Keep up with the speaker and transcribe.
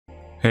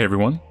Hey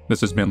everyone,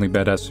 this is Manly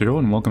Badass Hero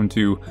and welcome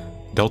to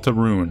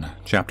Deltarune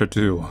Chapter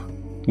 2,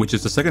 which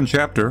is the second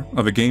chapter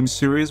of a game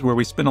series where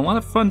we spend a lot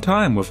of fun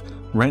time with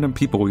random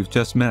people we've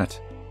just met,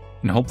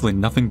 and hopefully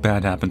nothing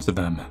bad happens to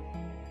them.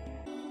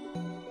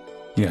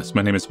 Yes,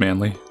 my name is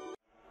Manly.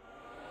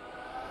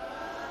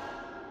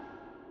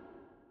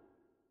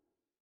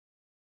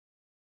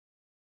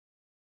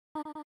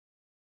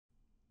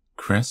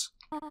 Chris?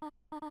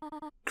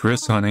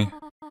 Chris, honey.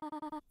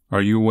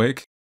 Are you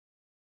awake?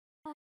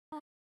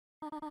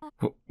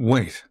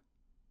 Wait.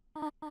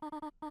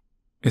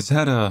 Is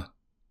that a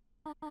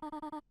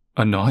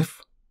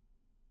knife?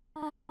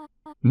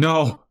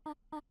 No!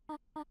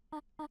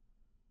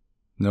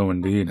 No,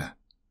 indeed.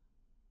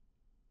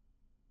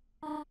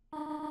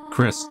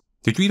 Chris,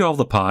 did you eat all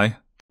the pie?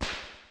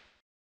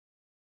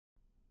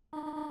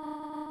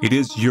 It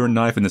is your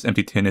knife in this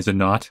empty tin, is it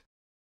not?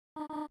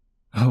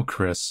 Oh,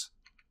 Chris.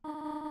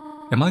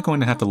 Am I going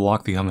to have to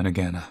lock the oven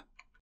again?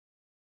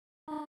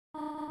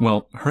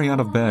 Well, hurry out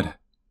of bed.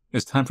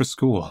 It's time for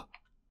school.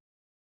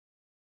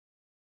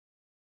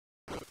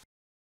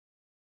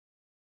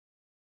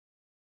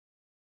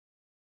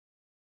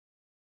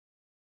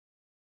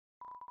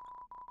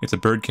 It's a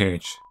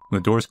birdcage.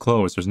 When the door's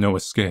closed, there's no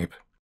escape.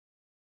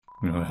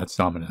 No, that's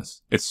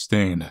ominous. It's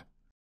stained.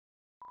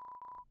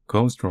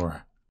 Closed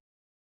drawer.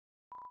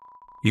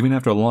 Even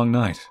after a long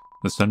night,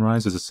 the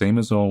sunrise is the same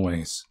as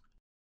always.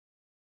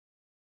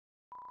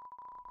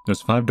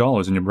 There's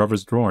 $5 in your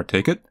brother's drawer.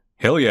 Take it?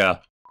 Hell yeah!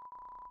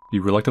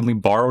 You reluctantly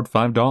borrowed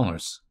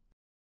 $5.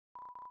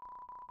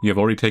 You have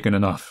already taken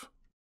enough.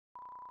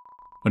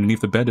 Underneath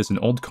the bed is an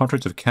old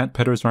cartridge of Cat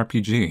Petter's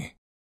RPG.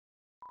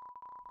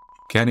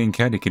 Caddy and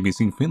Caddy can be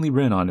seen faintly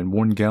written on in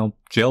worn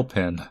gel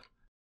pen.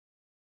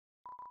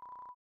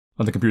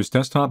 On the computer's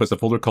desktop is a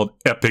folder called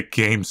Epic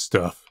Game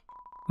Stuff.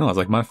 Oh, it's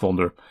like my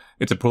folder.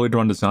 It's a poorly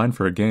drawn design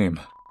for a game.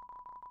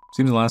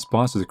 Seems the last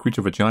boss is a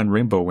creature with giant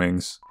rainbow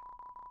wings.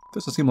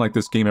 Doesn't seem like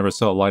this game ever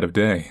saw light of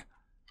day.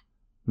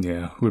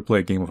 Yeah, who would play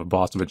a game with a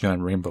boss with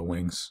giant rainbow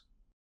wings?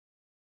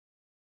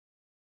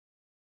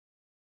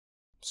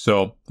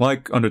 So,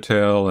 like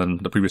Undertale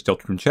and the previous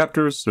Deltarune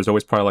chapters, there's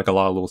always probably like a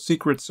lot of little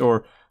secrets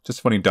or just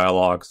funny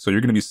dialogue, so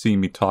you're going to be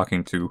seeing me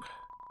talking to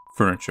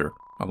furniture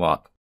a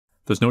lot.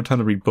 There's no time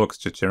to read books,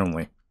 just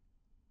generally.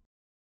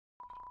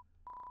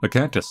 The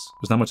cactus,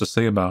 there's not much to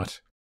say about.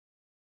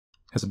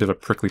 Has a bit of a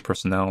prickly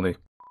personality.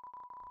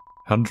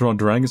 How to draw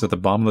dragons at the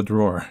bottom of the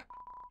drawer.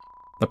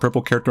 The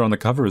purple character on the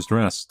cover is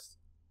dressed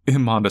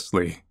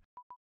immodestly.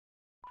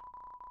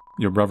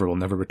 Your brother will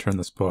never return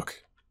this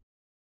book.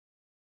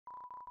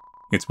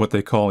 It's what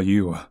they call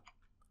you.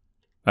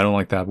 I don't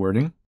like that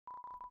wording.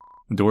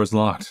 The door is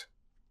locked.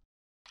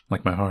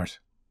 Like my heart.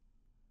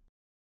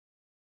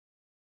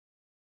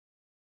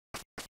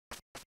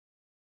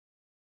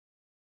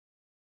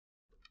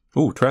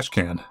 Ooh, trash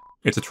can.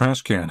 It's a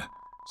trash can.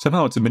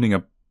 Somehow it's emitting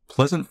a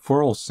pleasant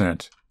floral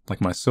scent,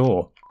 like my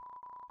soul.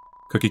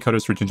 Cookie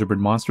cutters for gingerbread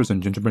monsters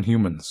and gingerbread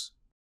humans.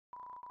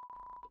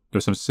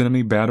 There's some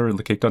cinnamon batter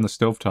caked on the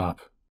stovetop.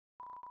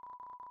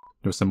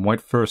 There's some white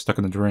fur stuck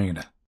in the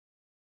drain.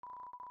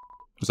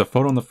 There's a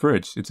photo on the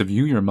fridge. It's of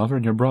you, your mother,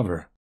 and your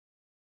brother.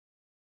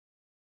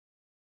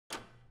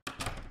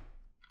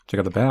 Check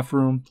out the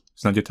bathroom.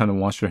 It's not yet time to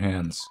wash your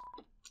hands.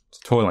 It's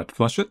a toilet.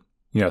 Flush it?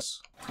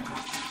 Yes.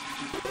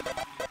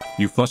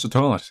 You flushed the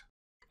toilet.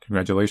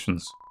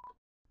 Congratulations.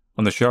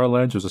 On the shower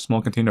ledge, there's a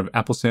small container of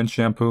apple sand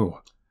shampoo.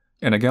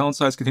 And a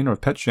gallon-sized container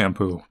of pet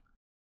shampoo.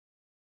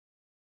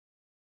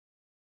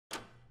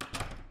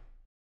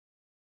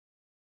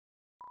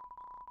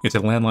 It's a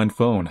landline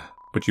phone,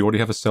 but you already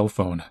have a cell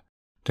phone.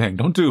 Dang,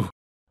 don't do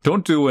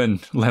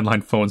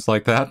landline phones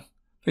like that.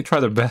 They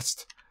try their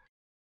best.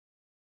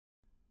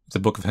 It's a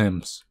book of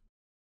hymns.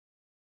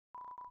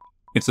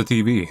 It's a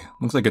TV.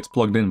 Looks like it's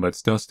plugged in, but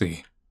it's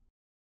dusty.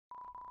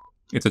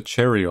 It's a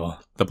chariot,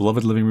 the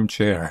beloved living room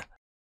chair.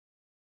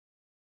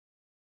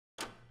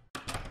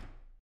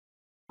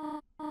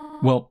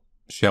 Well,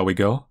 shall we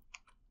go?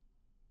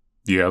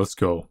 Yeah, let's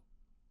go.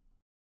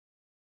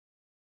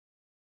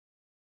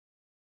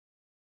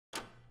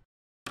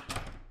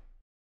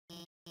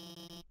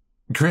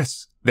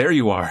 Chris, there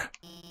you are.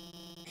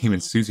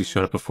 Even Susie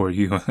showed up before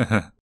you.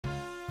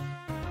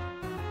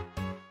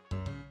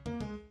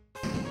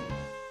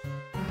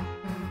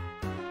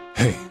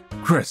 Hey,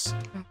 Chris.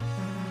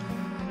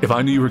 If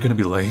I knew you were gonna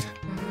be late,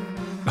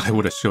 I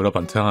would have showed up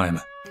on time.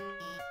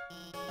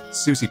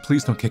 Susie,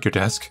 please don't kick your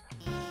desk.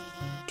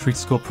 Treat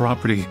school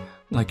property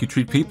like you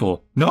treat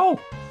people.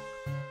 No!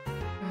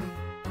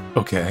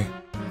 Okay.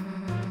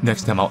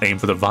 Next time I'll aim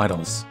for the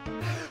vitals.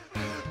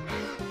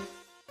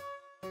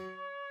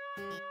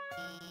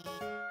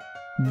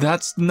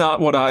 That's not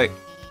what I...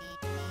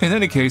 In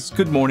any case,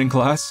 good morning,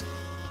 class.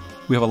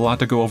 We have a lot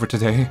to go over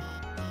today.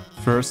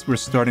 First, we're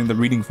starting the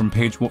reading from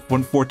page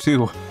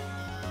 142.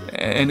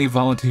 Any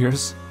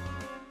volunteers?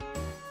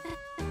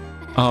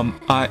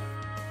 I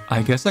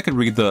guess I could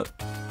read the...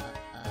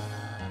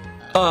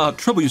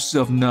 trouble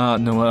yourself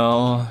not,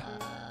 Noelle.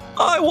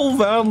 I will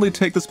valiantly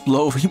take this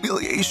blow of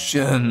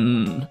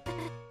humiliation.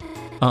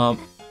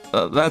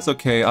 That's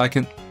okay, I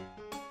can...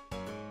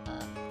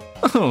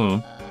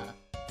 Oh,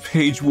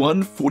 page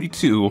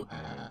 142.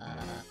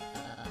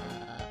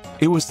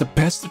 It was the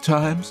best of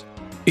times.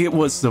 It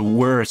was the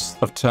worst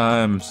of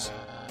times.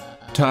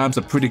 Times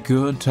are pretty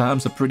good,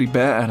 times are pretty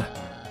bad.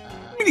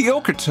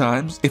 Mediocre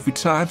times, iffy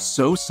times,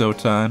 so-so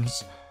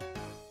times.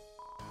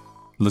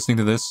 Listening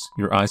to this,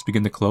 your eyes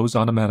begin to close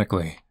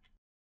automatically.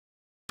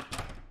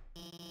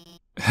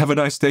 Have a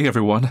nice day,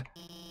 everyone.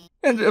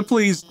 And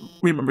please,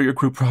 remember your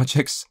group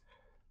projects.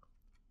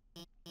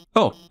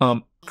 Oh,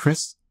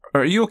 Chris,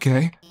 are you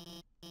okay?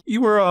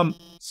 You were,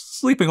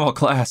 sleeping all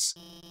class.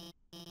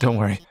 Don't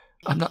worry,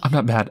 I'm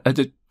not mad,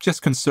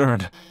 just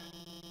concerned.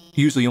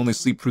 Usually only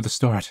sleep through the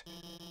start.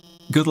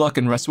 Good luck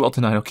and rest well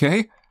tonight,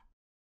 okay?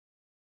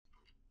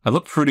 I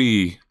look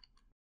pretty...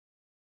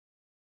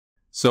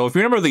 So, if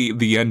you remember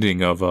the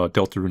ending of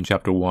Deltarune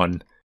Chapter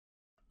 1,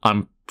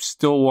 I'm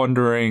still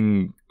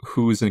wondering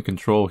who's in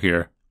control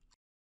here.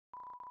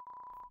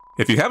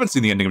 If you haven't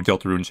seen the ending of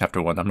Deltarune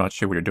Chapter 1, I'm not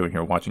sure what you're doing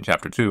here watching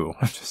Chapter 2.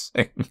 I'm just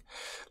saying.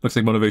 Looks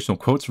like motivational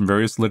quotes from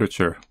various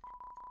literature.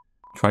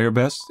 Try your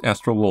best,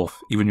 Astral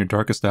Wolf, even your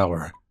darkest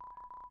hour.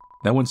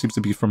 That one seems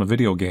to be from a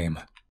video game.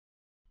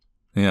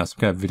 Yeah, some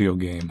kind of video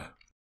game.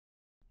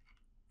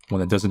 One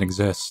that doesn't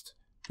exist.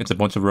 It's a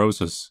bunch of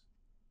roses.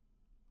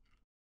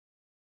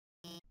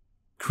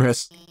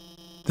 Chris,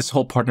 this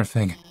whole partner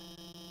thing,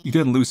 you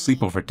didn't lose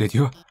sleep over it, did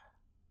you?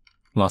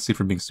 Lost sleep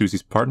from being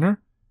Susie's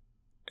partner?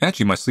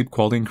 Actually, my sleep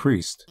quality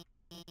increased.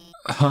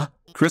 Huh?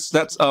 Chris,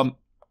 that's,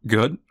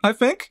 good, I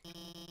think?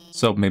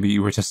 So maybe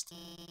you were just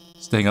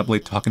staying up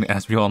late talking to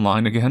Asriel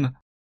online again?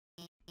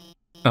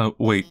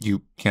 Wait,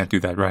 you can't do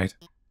that, right?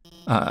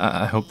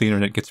 I hope the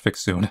internet gets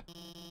fixed soon.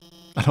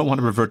 I don't want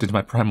to revert into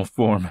my primal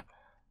form.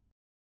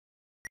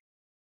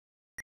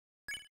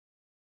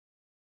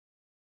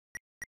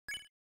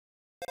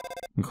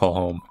 And call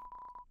home.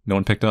 No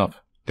one picked up.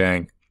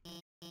 Dang.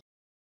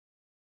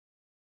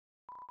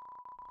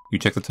 You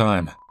check the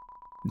time.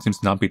 It seems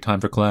to not be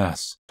time for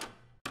class.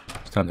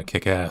 It's time to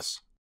kick ass.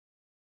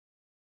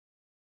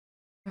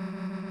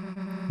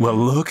 Well,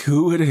 look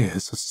who it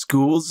is, a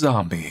school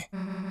zombie.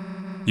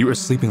 You were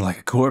sleeping like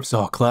a corpse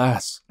all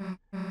class.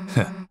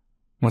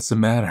 What's the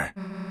matter?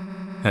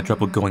 Had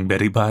trouble going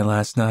Betty by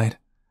last night?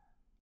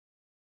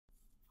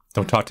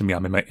 Don't talk to me,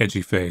 I'm in my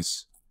edgy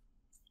phase.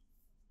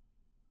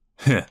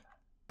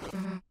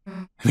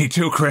 Me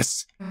too,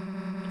 Chris.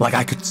 Like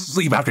I could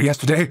sleep after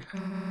yesterday.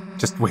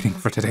 Just waiting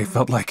for today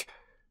felt like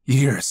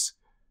years.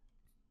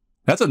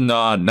 That's a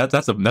nod.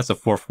 That's a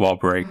fourth wall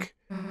break.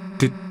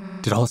 Did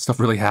all this stuff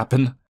really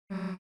happen?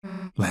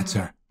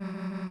 Lancer,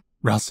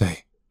 Rouse,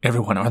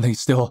 everyone, are they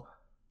still...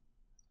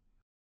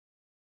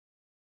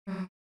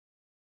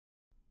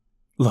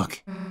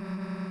 Look,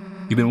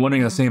 you've been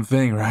wondering the same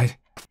thing, right?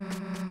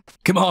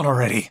 Come on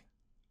already!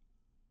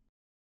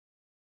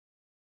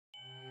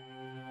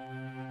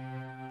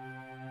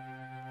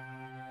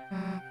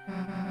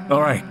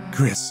 Alright,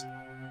 Chris,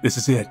 this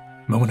is it.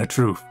 Moment of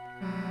truth.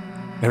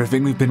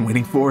 Everything we've been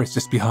waiting for is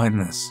just behind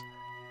this.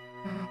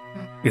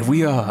 If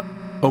we,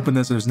 open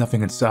this and there's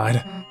nothing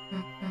inside,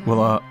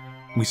 will,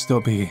 we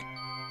still be...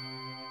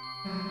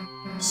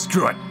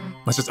 Screw it!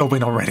 Let's just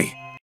open already.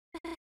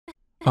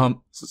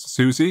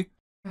 Susie?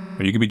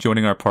 Are you gonna be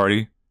joining our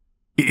party?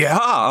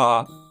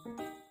 Yeah!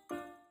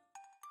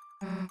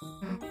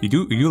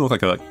 You look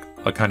like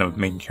a kind of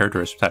main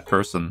character-ish type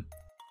person.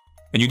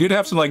 And you did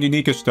have some, like,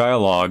 unique-ish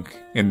dialogue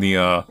in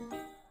the,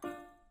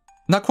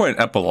 not quite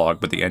an epilogue,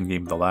 but the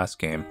endgame of the last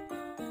game.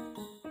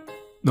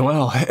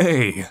 Well,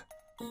 hey!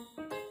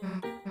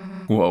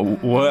 Whoa,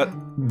 what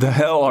the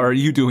hell are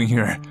you doing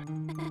here?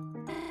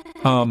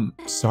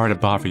 Sorry to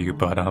bother you,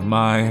 but,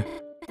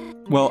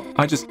 well,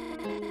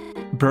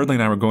 Birdley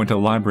and I were going to the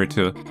library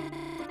to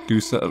do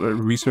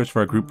some research for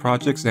our group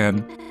projects,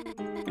 and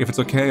if it's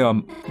okay,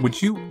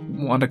 would you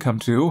want to come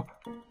too?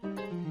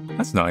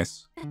 That's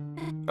nice.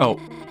 Oh,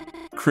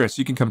 Chris,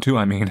 you can come too,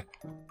 I mean.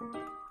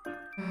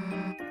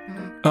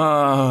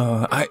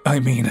 I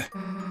mean,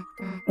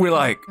 we're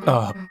like,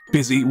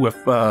 busy with,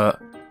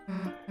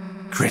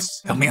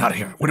 Chris, help me out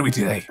here. What do we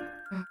do today?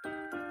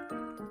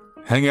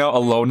 Hang out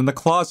alone in the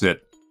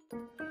closet.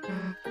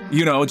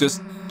 You know,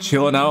 just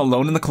chilling out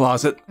alone in the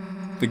closet.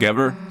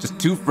 Together, just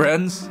two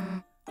friends,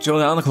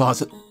 chilling out in the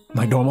closet,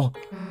 like normal.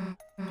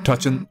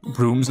 Touching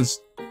brooms and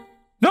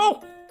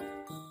No!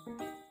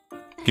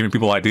 Giving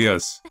people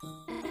ideas.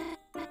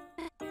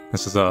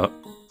 This is a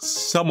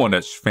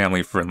somewhat-ish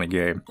family-friendly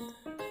game.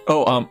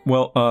 Oh,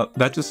 well,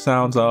 that just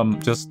sounds,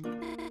 just...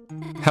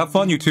 Have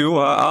fun, you two.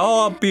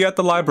 I'll be at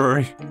the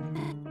library.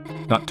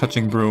 Not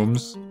touching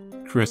brooms.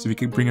 Chris, if you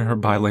could bring her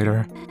by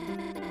later,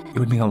 it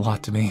would mean a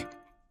lot to me.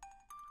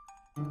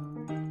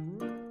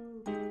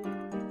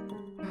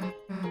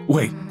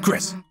 Wait,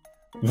 Chris!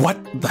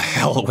 What the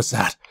hell was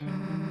that?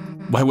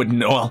 Why would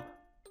Noel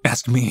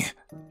ask me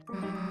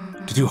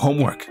to do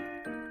homework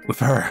with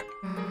her?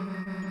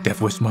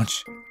 Death wish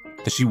much?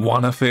 Does she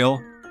wanna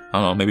fail? I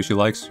don't know, maybe she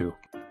likes to.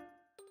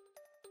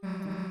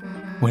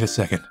 Wait a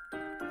second.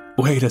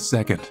 Wait a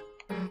second.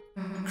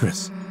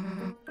 Chris,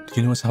 Did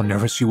you notice how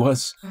nervous she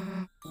was?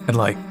 And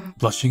like,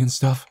 blushing and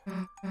stuff?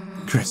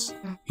 Chris,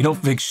 you don't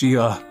think she's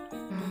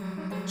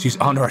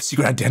onto our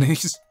secret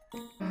identities?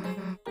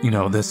 You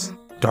know, this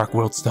dark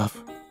world stuff.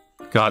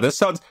 God, this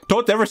sounds...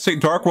 Don't ever say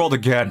dark world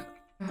again!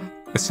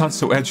 It sounds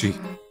so edgy.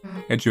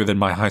 Edgier than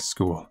my high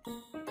school.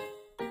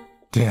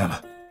 Damn.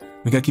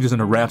 We gotta keep this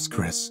under wraps,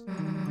 Chris.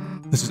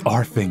 This is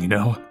our thing, you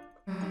know?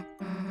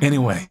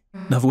 Anyway,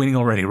 enough waiting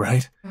already,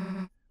 right?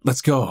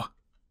 Let's go.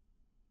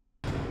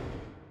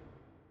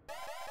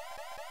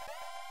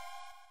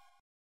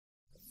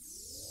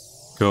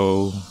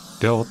 Go,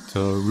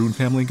 Deltarune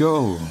family,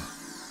 go!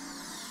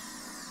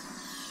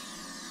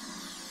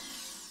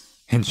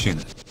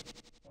 Henshin.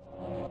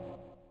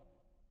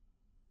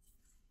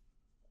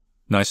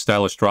 Nice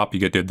stylish drop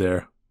you did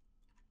there.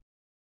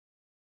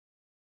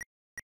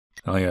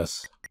 Oh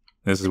yes,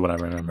 this is what I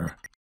remember.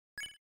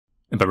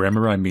 And by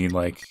remember I mean,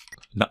 like,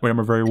 not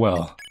remember very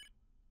well.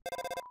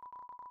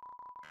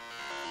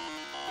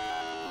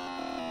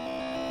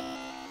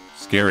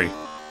 Scary.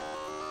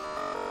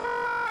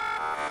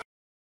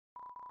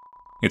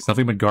 It's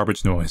nothing but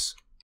garbage noise.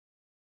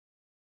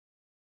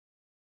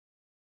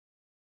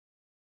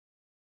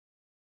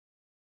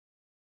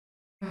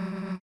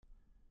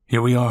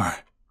 Here we are.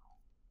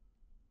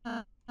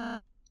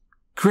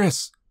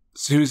 Chris!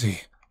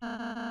 Susie!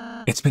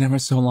 It's been ever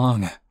so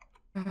long.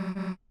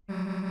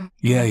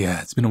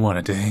 Yeah, it's been what,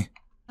 a day?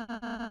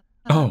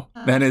 Oh,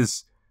 that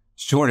is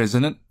short,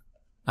 isn't it?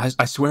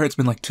 I swear it's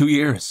been like 2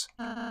 years.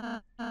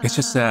 It's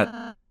just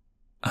that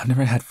I've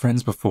never had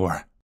friends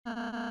before.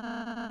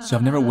 So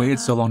I've never waited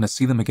so long to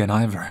see them again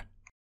either.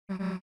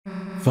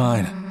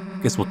 Fine.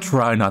 Guess we'll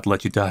try not to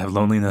let you die of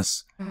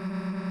loneliness.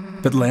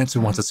 But Lancer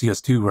wants to see us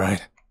too,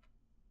 right?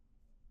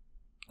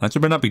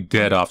 Lancer better not be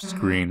dead off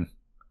screen.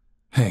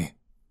 Hey,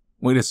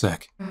 wait a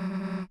sec.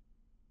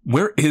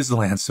 Where is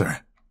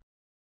Lancer?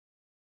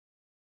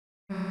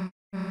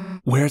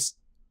 Where's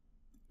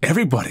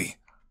everybody?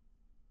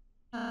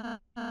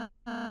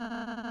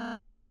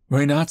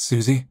 Worry not,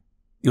 Susie.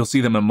 You'll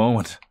see them in a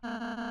moment.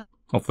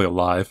 Hopefully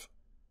alive.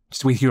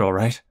 Just wait here,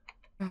 alright?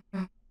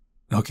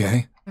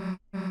 Okay.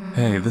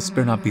 Hey, this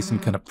better not be some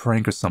kind of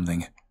prank or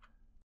something.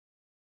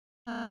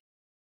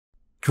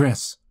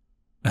 Chris,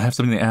 I have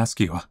something to ask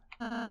you.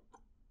 I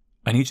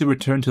need you to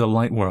return to the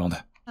light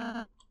world.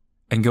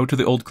 And go to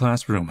the old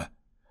classroom.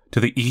 To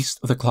the east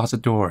of the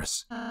closet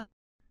doors.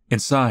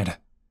 Inside,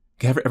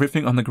 gather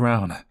everything on the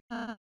ground.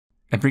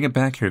 And bring it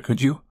back here, could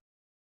you?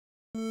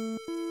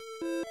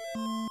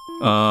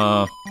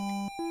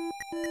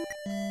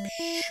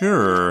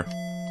 Sure.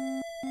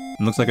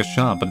 It looks like a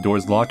shop, but the door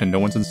is locked and no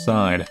one's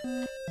inside.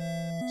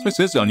 This place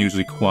is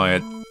unusually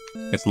quiet.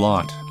 It's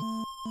locked.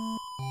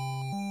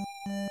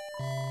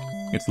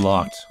 It's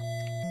locked.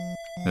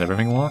 Is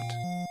everything locked?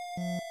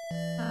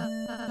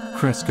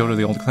 Chris, go to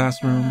the old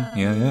classroom.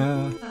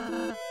 Yeah.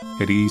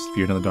 Head east if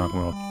you're in the dark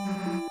world.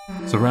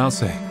 So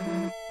Rouse, you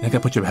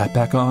gotta put your hat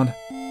back on?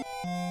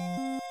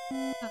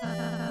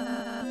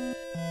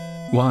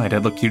 Why, did I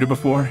look cuter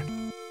before?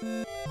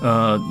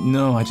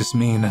 No, I just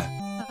mean...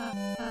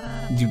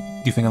 Do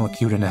you think I look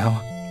cuter now?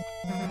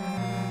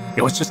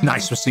 It was just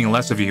nice for seeing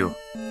less of you.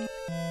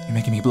 You're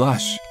making me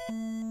blush.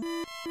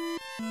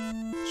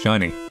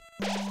 Shiny.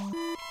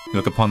 You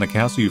look upon the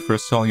castle you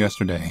first saw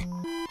yesterday.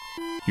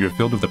 You are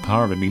filled with the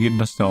power of immediate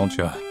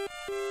nostalgia.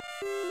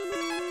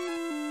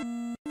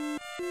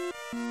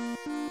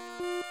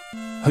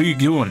 How you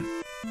doing?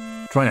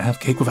 Trying to have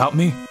cake without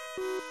me?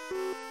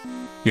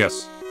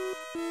 Yes.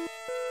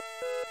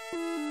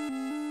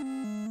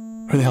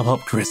 Hurry the hell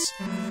up, Chris.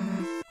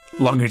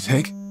 Longer to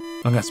take?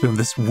 I'm gonna spin with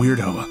this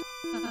weirdo.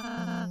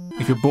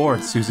 If you're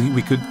bored, Susie,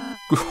 we could...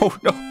 Oh,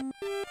 no!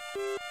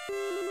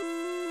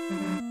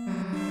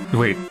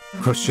 Wait,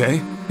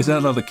 crochet? Is that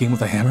another game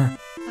with a hammer?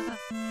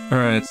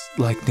 Or it's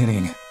like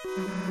knitting.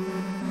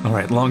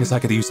 Alright, long as I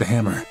could use the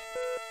hammer.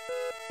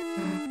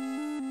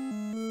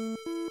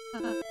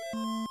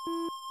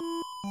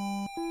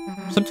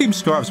 Some team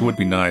scarves would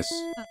be nice.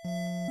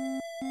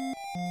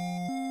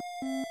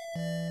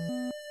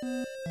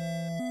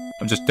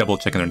 I'm just double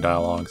checking their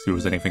dialogue, see if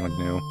there's anything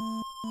new.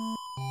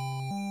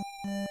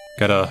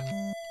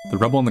 The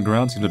rubble on the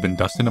ground seems to have been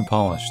dusted and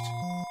polished.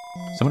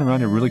 Someone around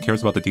here really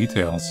cares about the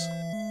details.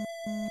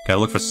 Gotta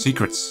look for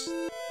secrets.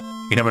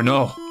 You never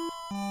know.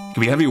 It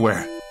could be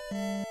everywhere.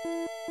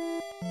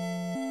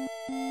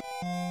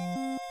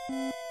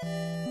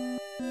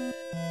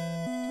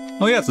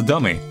 Oh yeah, it's a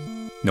dummy.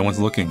 No one's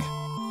looking.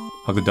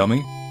 Hug the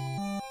dummy?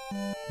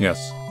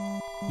 Yes.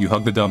 You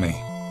hug the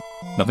dummy.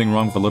 Nothing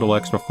wrong with a little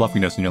extra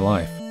fluffiness in your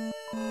life.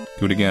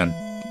 Do it again.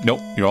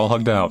 Nope, you're all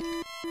hugged out.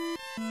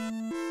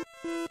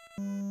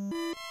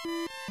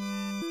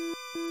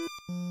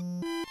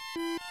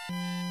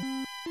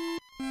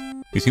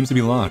 He seems to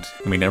be locked,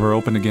 and may never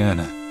open again.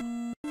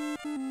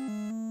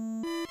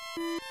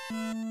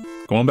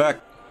 Going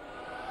back.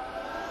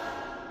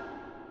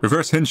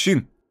 Reverse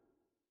Henshin.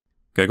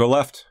 Gotta go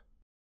left.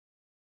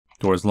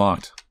 Door's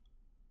locked.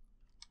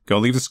 Go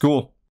leave the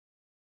school.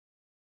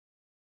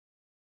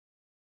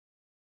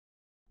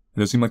 It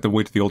does seem like the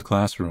way to the old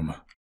classroom.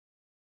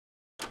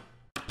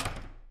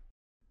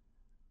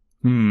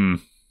 You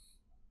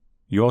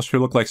all sure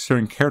look like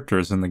certain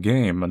characters in the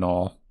game and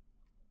all.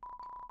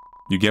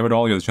 You gathered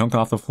all your junk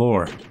off the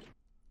floor.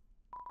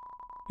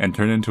 And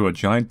turned it into a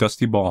giant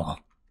dusty ball.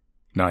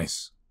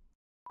 Nice.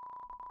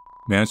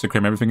 Managed to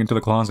cram everything into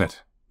the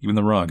closet. Even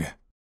the rug.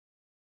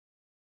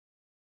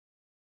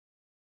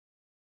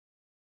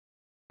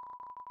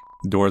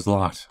 The door is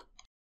locked.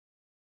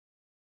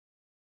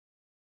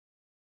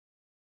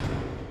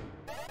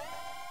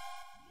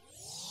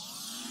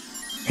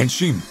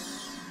 Henshin.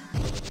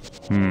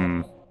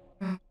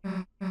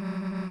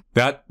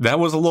 That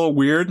was a little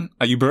weird.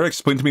 You better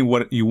explain to me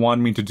what you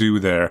want me to do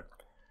there.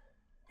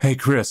 Hey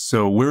Chris,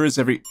 so where is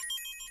every...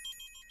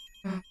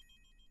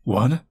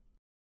 What?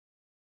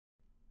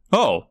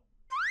 Oh.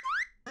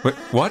 Wait,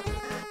 what?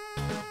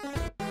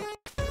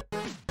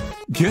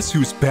 Guess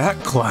who's back,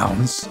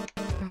 clowns?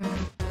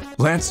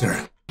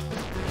 Lancer.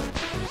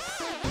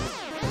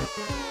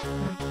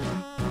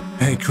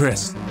 Hey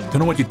Chris, don't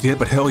know what you did,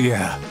 but hell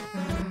yeah.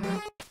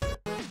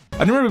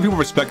 I remember people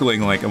were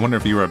speculating, like, I wonder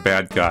if you were a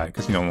bad guy,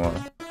 because, you know,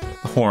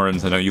 the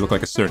horns, I know you look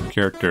like a certain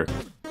character.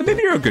 But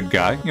maybe you're a good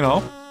guy, you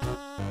know?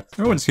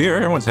 Everyone's here,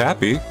 everyone's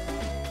happy.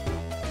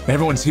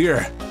 Everyone's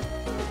here.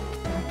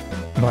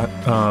 But,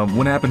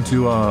 what happened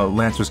to,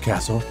 Lancer's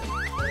castle?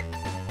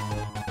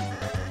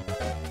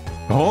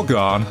 All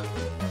gone.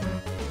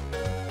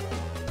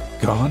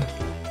 Gone?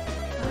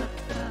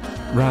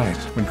 Right,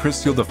 when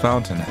Chris sealed the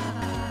fountain,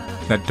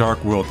 that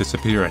dark world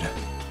disappeared,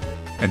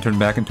 and turned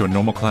back into a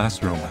normal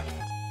classroom.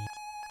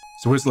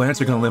 So where's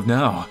Lancer gonna live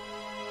now?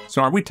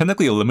 So are we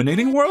technically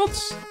eliminating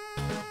worlds?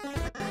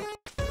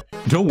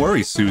 Don't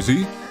worry,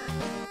 Susie.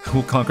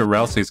 We'll conquer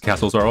Rousey's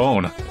castles our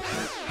own.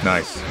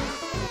 Nice.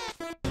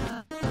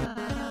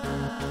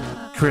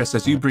 Chris,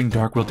 as you bring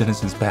Dark World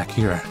denizens back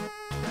here,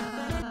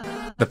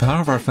 the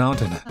power of our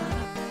fountain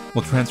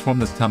will transform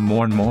this town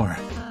more and more.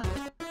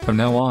 From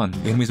now on,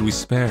 the enemies we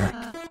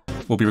spare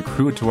will be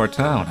recruited to our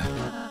town.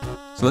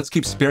 So let's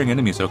keep sparing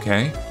enemies,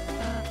 okay?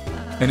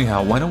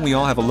 Anyhow, why don't we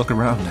all have a look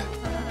around?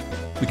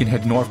 We can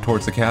head north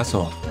towards the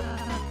castle.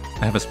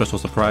 I have a special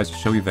surprise to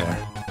show you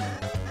there.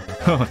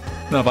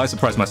 Now if I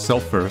surprise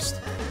myself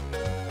first.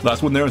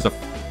 Last one there is a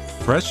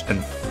fresh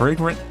and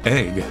fragrant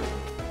egg.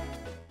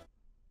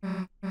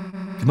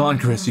 Come on,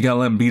 Chris, you gotta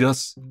let him beat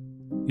us?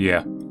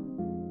 Yeah.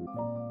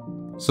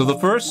 So the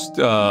first,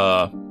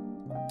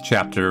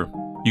 chapter,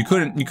 you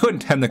couldn't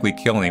technically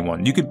kill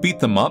anyone. You could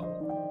beat them up,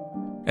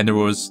 and there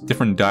was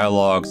different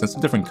dialogues and some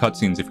different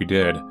cutscenes if you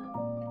did.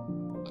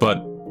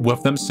 But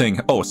with them saying,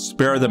 oh,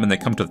 spare them and they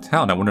come to the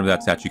town, I wonder if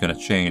that's actually gonna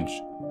change.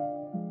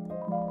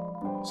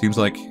 Seems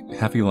like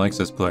Happy likes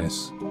this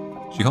place.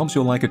 She hopes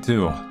you'll like it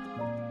too.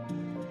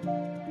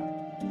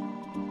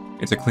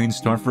 It's a clean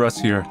start for us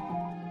here.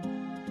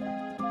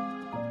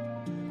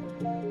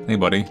 Hey,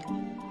 buddy.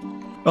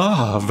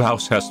 Ah,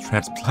 Faust has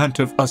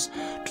transplanted us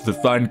to the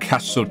fine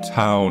castle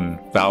town,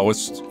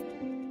 Faust.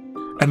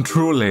 And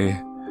truly,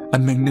 a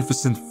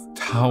magnificent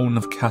town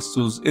of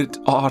castles it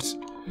ought.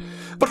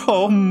 But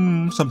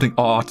something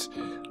odd,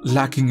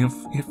 lacking if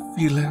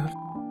feeler.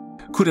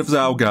 Could have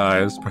thou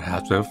guys,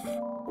 perhaps have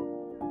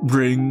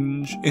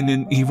bring in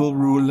an evil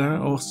ruler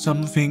or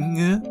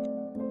something?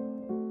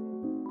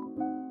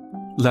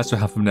 Lesser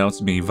have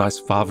announced me vice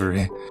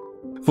favore.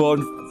 For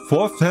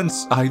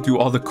offense, I do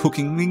all the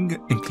cooking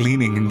and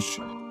cleaning.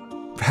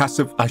 Perhaps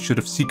if I should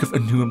have seeked a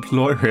new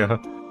employer.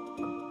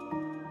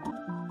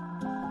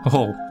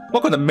 Oh,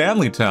 welcome to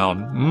Manly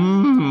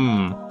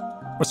Town.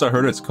 What's I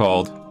heard it's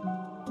called?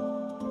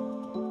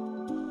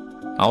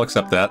 I'll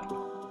accept that.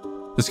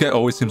 This guy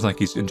always seems like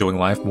he's enjoying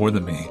life more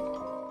than me.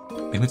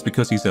 Maybe it's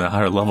because he's at a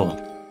higher level.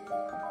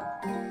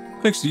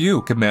 Thanks to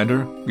you,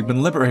 Commander, we've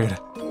been liberated.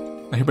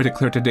 I hereby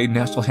declare today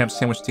National Ham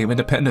Sandwich Day of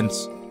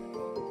Independence.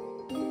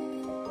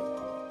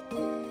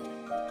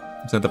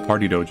 It's at the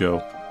party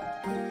dojo.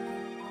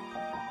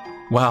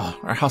 Wow,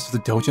 our house is a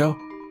dojo?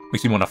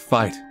 Makes me want to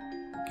fight.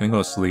 Can we go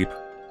to sleep?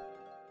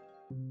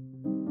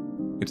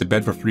 It's a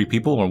bed for 3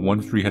 people or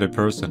 1 3-headed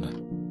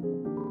person.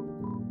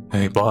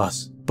 Hey,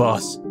 boss.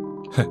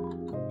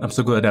 I'm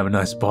so glad to have a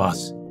nice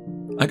boss.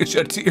 I could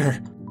shed a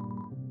tear.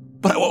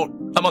 But I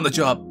won't. I'm on the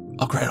job.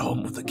 I'll cry at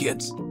home with the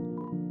kids.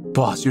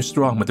 Boss, you're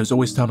strong, but there's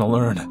always time to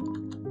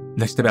learn.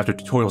 Next step after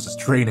tutorials is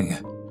training.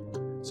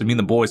 So me and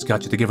the boys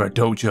got you to give our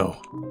dojo.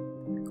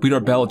 Beat our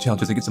battle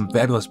challenges and get some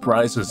fabulous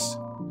prizes.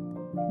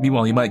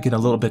 Meanwhile, you might get a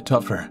little bit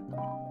tougher.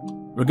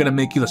 We're gonna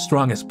make you the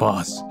strongest,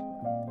 boss.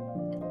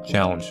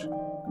 Challenge.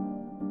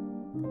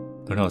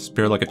 Learn how to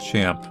spare like a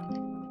champ.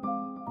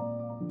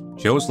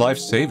 Joe's life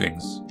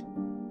savings.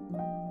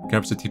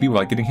 Can to TP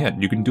without getting hit.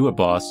 You can do it,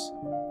 boss.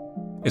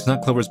 It's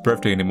not Clover's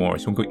birthday anymore,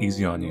 so we'll go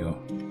easy on you.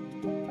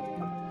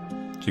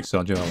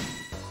 Jigsaw Joe.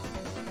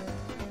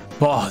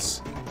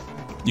 Boss!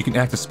 You can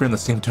act to spare in the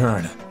same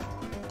turn.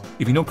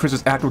 If you know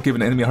Chris's act will give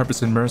an enemy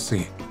 100%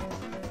 mercy,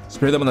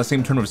 spare them on the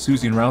same turn with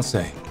Susie and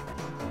Rousey.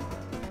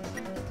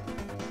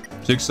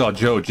 Jigsaw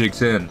Joe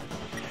jigs in.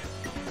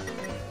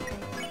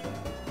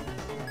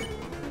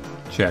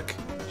 Check.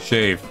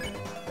 Shave.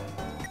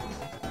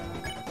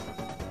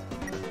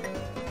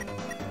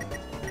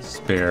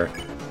 spare.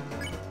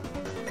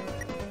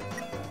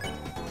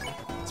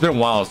 It's been a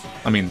while.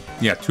 I mean,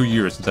 yeah, 2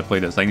 years since I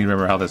played this. I need to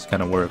remember how this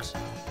kind of works.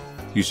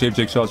 You shave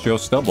Jigsaw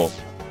Joe's stubble.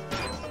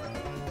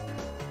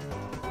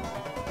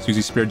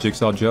 Susie spared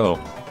Jigsaw Joe.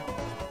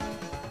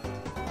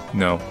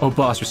 No. Oh,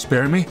 boss, you're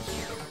sparing me?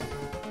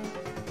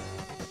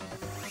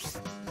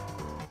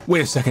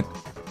 Wait a second.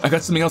 I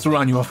got something else to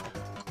run you off.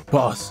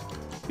 Boss,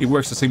 it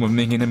works the same with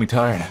making an enemy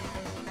tired.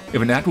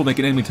 If an act will make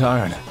an enemy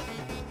tired,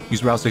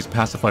 use Rousey's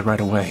Pacified right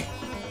away.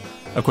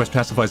 Of course,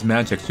 Pacify's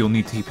magic, so you'll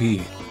need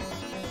TP.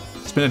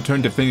 Spend a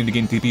turn defending to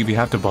gain TP if you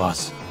have to,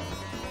 boss.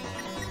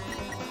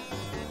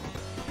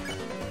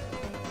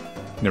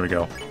 There we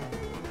go.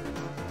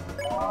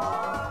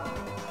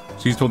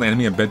 She's told the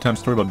enemy a bedtime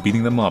story about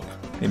beating them up.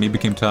 The enemy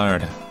became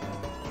tired.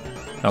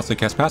 Rousey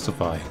cast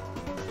Pacify.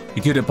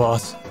 You did it,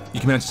 boss. You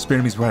can manage to spare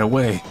enemies right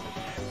away.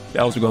 The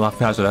owls will go a lot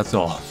faster, that's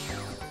all.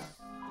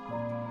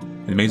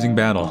 An amazing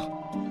battle.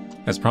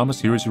 As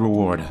promised, here is your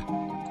reward.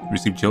 You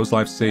receive Joe's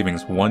life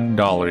savings,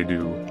 $1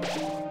 due.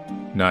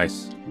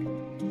 Nice.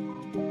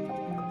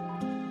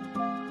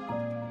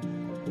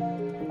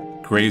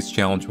 Graze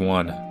Challenge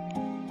 1.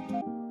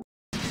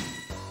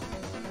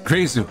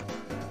 Grazu!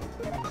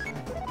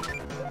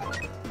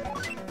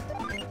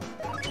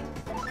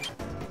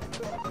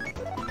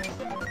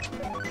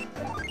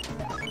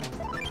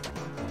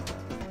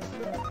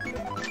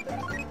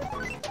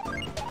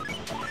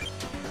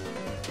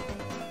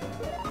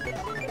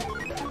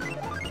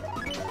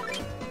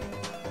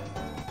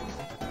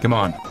 Come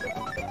on.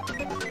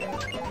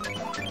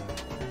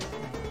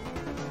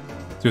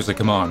 Seriously,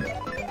 come on.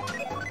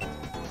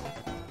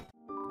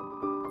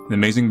 An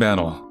amazing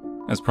battle.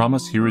 As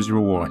promised, here is your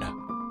reward.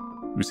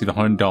 You receive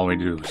 $100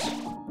 dues.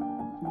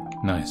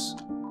 Nice.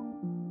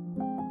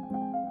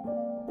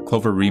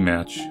 Clover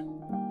rematch.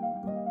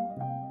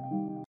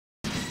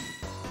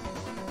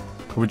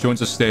 Clover joins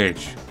the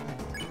stage.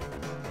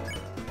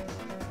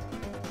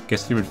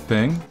 Guess favorite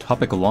thing?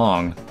 Topic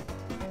long.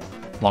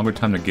 Longer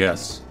time to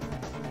guess.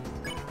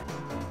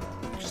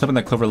 Something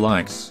that Clover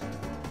likes.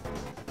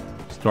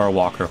 Star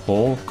Walker,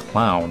 hole,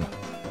 clown.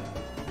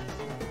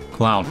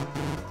 Clown.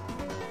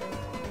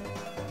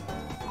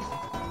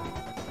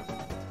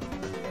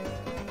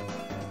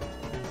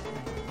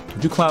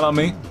 Did you clown on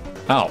me?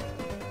 Ow.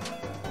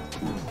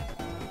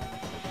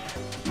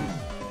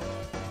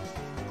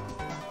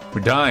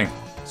 We're dying.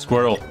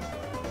 Squirrel.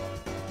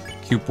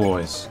 Cute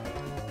boys.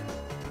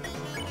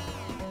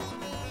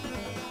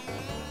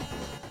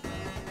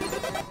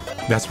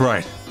 That's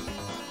right.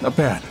 Not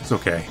bad. It's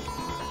okay.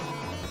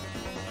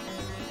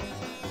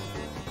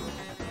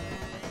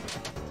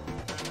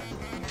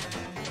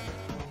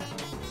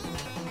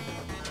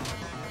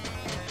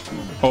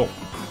 Oh.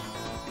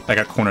 I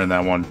got cornered in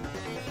that one.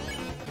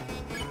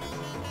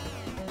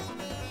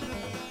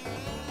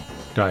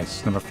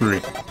 Dice, number 3.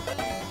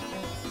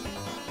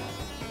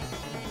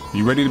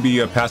 You ready to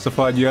be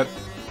pacified yet?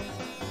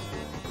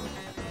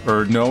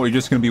 Or no, you're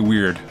just gonna be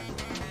weird.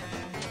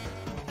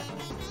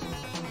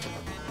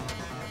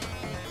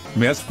 I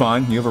mean, that's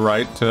fine. You have a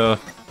right to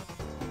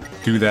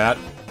do that.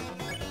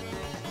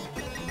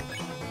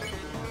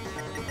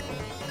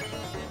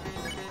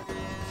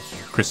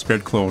 Chris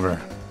spared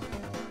Clover.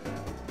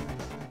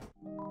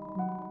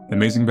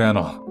 Amazing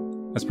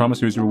battle. As promised,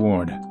 here's your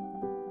reward.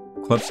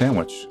 Club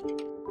sandwich.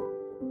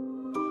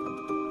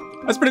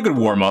 That's a pretty good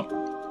warm-up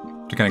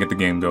to kind of get the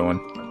game going.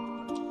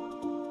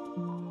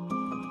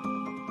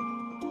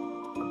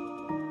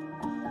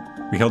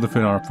 We held to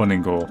fit our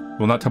funding goal.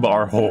 We'll not talk about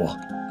our hole.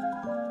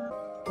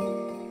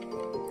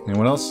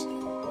 Anyone else?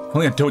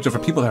 Only a dojo for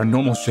people that are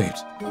normal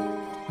shaped.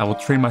 I will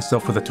train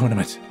myself for the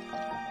tournament.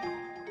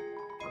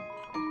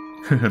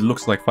 It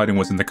looks like fighting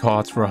was in the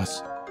cards for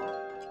us.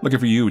 Looking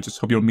for you, just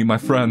hope you'll meet my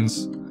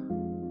friends.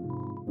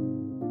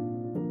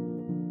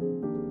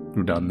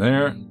 Through down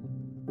there.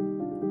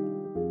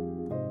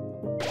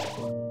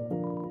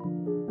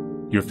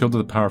 You're filled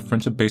with the power of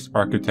friendship-based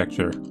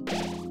architecture.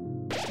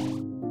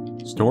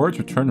 Storage,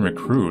 return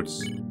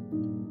recruits.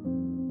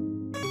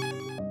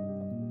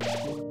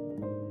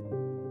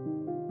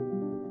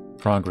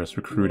 Progress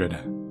recruited.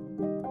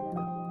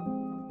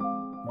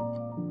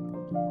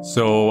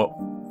 So,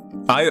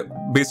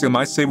 basically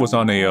my save was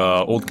on a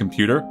old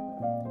computer.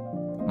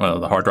 Well,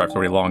 the hard drive's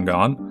already long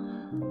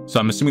gone. So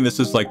I'm assuming this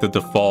is like the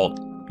default.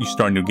 You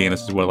start a new game,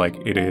 this is what like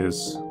it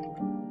is.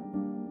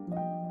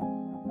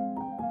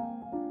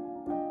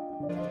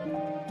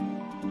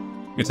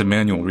 It's a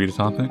manual. Read a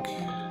topic.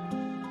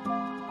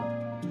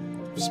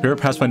 Spare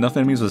Pacify enough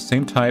enemies of the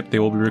same type, they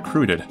will be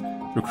recruited.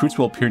 Recruits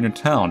will appear in your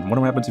town. What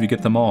happens if you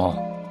get them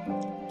all?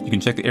 You can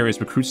check the area's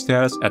recruit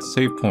status at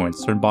save points.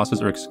 Certain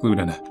bosses are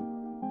excluded.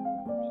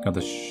 Got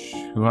the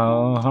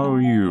how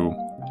are you?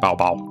 Bow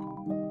bow.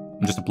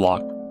 I'm just a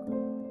block.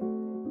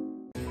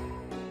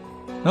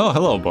 Oh,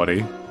 hello,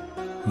 buddy.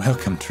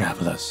 Welcome,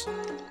 travelers.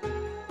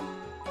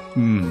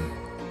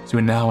 So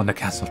we're now in the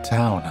castle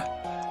town.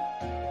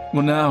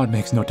 Well, now it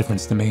makes no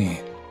difference to me.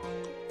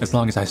 As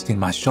long as I stay in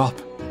my shop,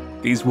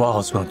 these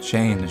walls won't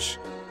change.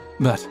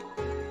 But,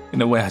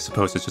 in a way, I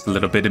suppose it's just a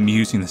little bit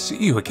amusing to see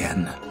you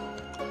again.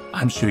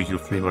 I'm sure you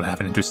three will have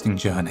an interesting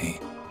journey.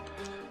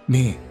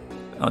 Me,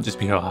 I'll just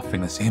be here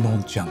offering the same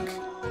old junk.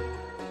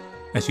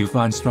 As you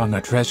find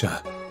stronger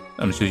treasure,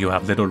 I'm sure you'll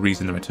have little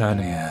reason to return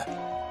here.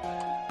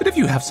 But if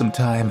you have some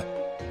time,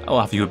 I'll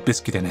offer you a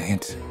biscuit and a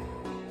hint.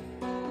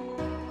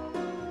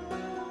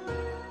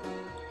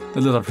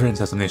 The little prince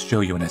has something to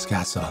show you in his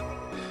castle.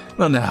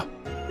 Well now,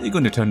 are you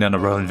going to turn down a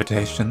royal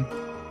invitation?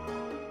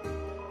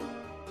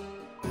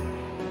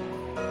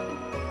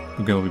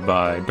 We're going to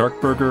buy Dark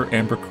Burger,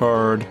 Amber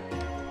Card,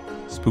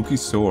 Spooky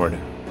Sword.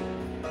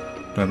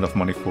 Don't have enough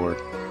money for it.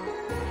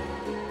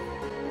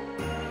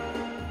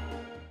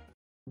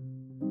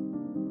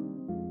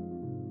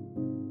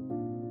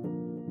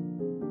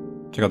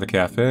 Check out the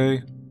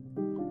cafe.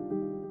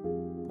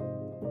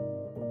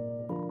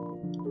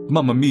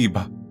 Mamma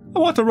Mia, I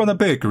want to run a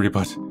bakery,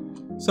 but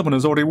someone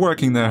is already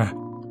working there.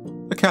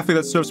 A cafe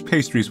that serves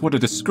pastries, what a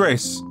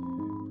disgrace.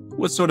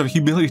 What sort of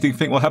humiliating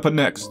thing will happen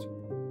next?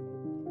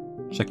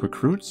 Check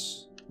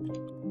recruits.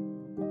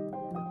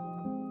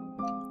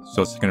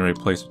 So secondary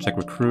place, check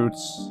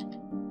recruits.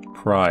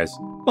 Prize.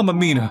 Mamma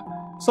Mia,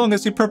 as long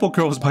as the purple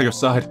girl is by your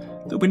side,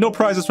 there'll be no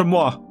prizes for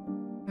moi.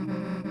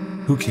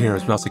 Who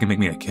cares, or else they can make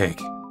me a cake.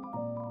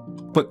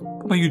 But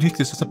my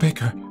uniqueness as a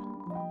baker.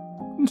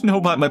 Know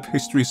about my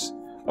pastries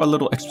are a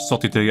little extra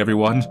salty today,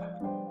 everyone.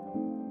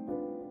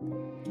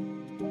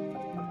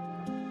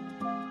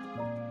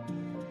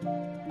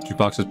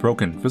 Jukebox is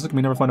broken. Feels like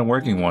we never find a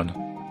working one.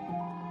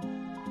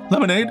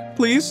 Lemonade,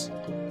 please?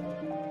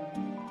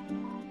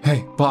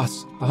 Hey,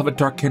 boss, I'll have a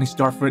dark candy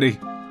Starfreddy.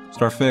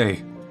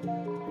 Starfay.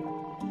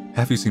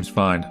 Haffy seems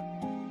fine.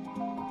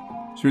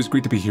 Sure is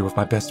great to be here with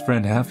my best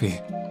friend,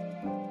 Haffy.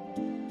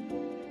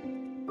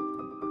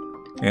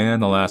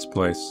 And the last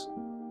place.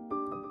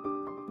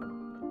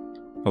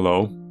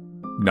 Hello?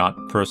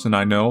 Not person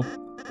I know?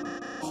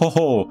 Ho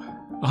ho!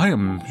 I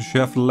am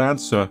Chef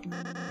Lancer.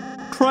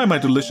 Try my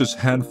delicious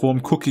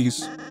hand-formed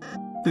cookies.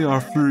 They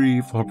are free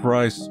for a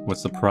price.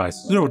 What's the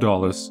price?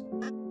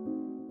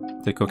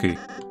 $0. Take cookie.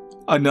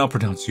 I now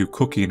pronounce you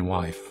Cookie and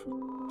Wife.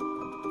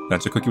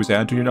 Lancer cookie was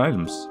added to your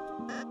items.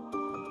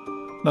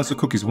 Lancer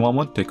cookies, want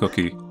one? Take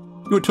cookie.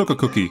 You took a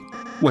cookie.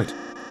 Wait,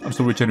 I'm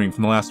still regenerating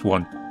from the last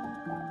one.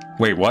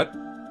 Wait, what?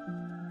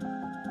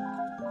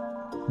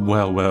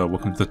 Well,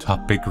 welcome to the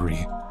top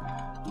bakery.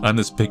 I'm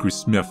this bakery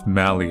smith,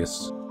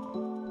 Malleus.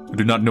 I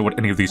do not know what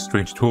any of these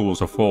strange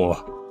tools are for,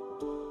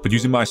 but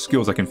using my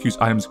skills I can fuse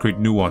items to create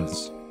new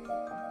ones.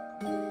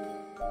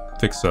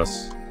 Fix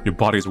us. Your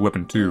body is a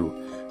weapon too.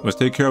 You must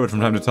take care of it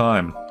from time to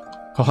time.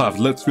 Haha,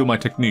 let's feel my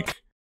technique.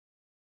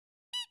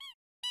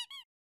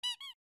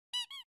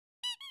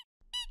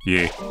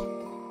 Yeah.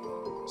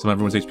 Some of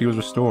everyone's HP was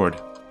restored.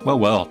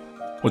 Well.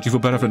 Would you feel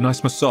better for a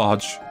nice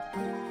massage?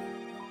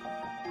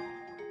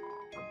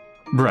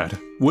 Brad,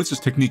 what's this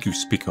technique you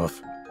speak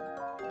of?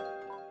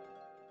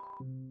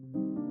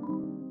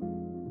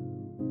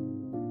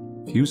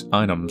 Fuse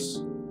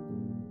items.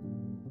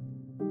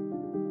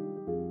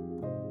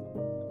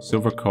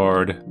 Silver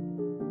card.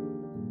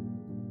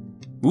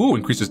 Ooh,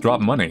 increases drop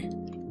money.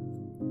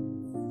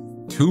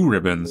 2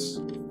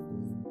 ribbons.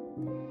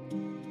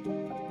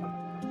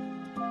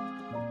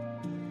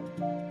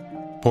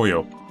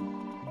 Pollo.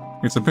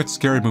 It's a bit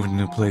scary moving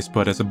to a new place,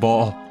 but as a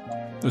ball,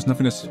 there's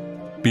nothing to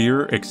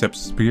spear except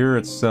spear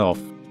itself.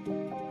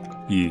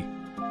 E.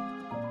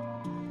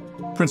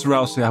 Prince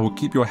Rouse, I will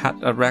keep your hat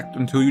erect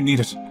until you need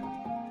it.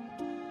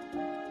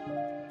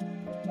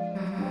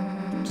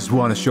 Just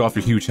want to show off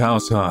your huge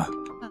house, huh?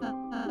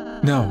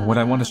 No, what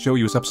I want to show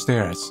you is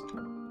upstairs.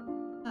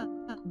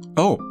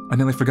 Oh, I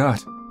nearly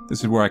forgot.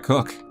 This is where I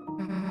cook.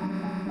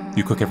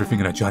 You cook everything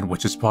in a giant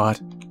witch's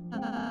pot?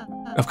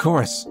 Of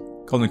course.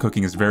 Cauldron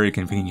cooking is very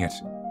convenient.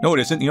 No, it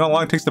isn't. You know how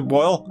long it takes to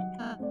boil?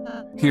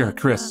 Here,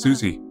 Chris,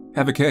 Susie,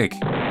 have a cake.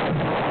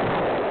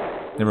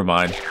 Never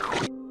mind.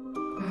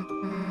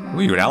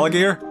 Were you an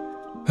alligator?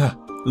 A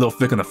little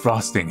thick on the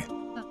frosting.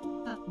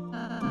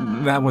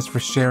 That was for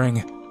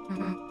sharing.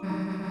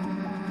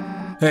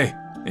 Hey,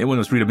 anyone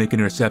was free to make an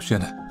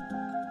interception.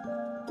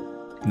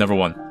 Number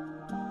 1.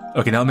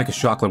 Okay, now I'll make a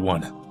chocolate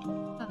one.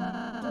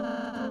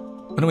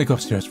 Why don't we go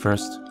upstairs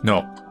first?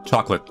 No,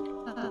 chocolate.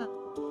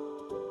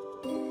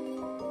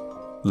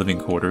 Living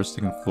quarters,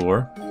 second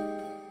floor.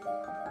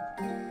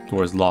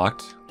 Door is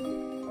locked.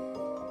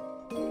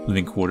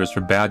 Living quarters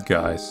for bad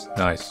guys.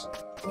 Nice.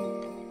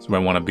 That's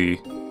where I want to be.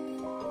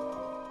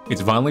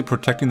 It's violently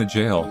protecting the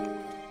jail.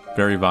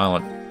 Very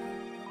violent.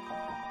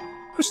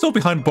 We're still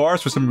behind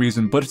bars for some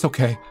reason, but it's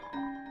okay.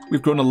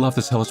 We've grown to love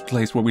this hellish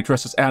place where we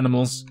dress as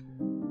animals.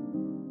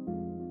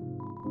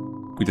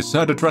 We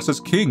decided to dress as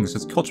kings.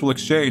 It's cultural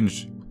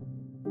exchange.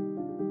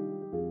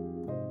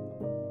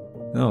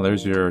 Oh,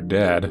 there's your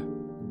dad.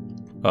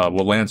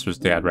 Well, Lancer's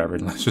dad, rather.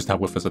 Lancer's just not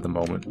with us at the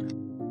moment.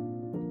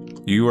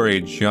 You are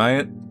a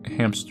giant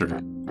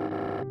hamster.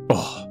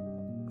 Oh,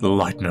 the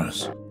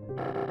Lightners.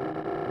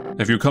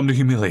 Have you come to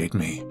humiliate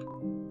me?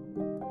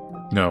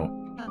 No.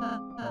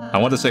 I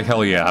want to say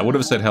hell yeah. I would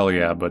have said hell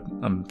yeah, but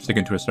I'm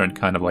sticking to a certain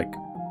kind of, like,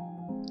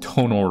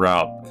 tonal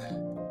route.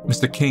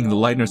 Mr. King, the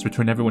Lightners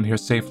return everyone here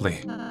safely.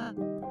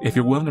 If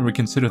you're willing to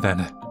reconsider, then...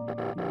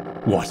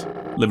 What?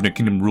 Live in a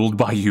kingdom ruled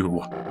by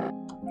you?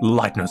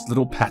 Lightner's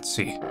little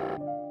patsy.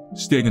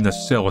 Staying in the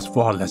cell is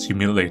far less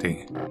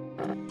humiliating.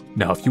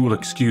 Now, if you will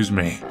excuse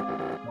me,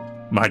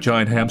 my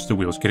giant hamster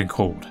wheel is getting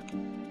cold.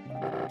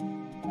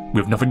 We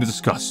have nothing to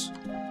discuss.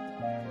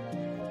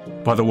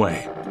 By the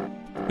way,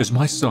 is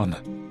my son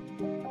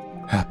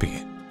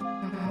happy?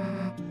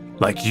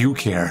 Like you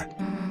care.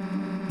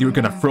 You were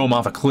gonna throw him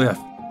off a cliff.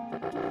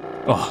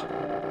 Oh,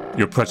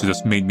 your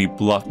prejudice made me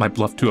my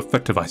bluff too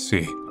effective, I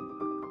see.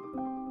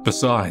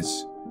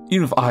 Besides,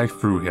 even if I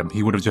threw him,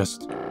 he would have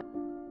just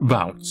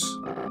bounced.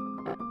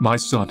 My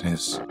son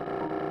is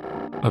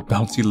a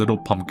bouncy little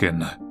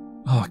pumpkin.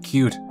 Oh,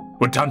 cute.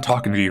 We're done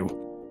talking to you.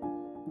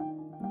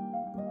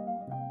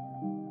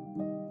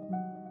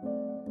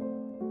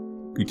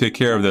 You take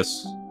care of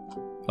this.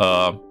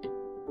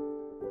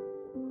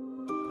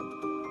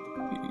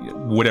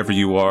 Whatever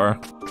you are.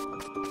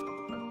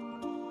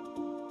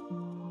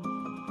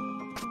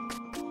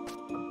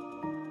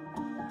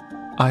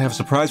 I have a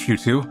surprise for you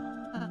two.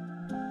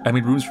 I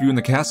made rooms for you in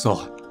the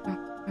castle.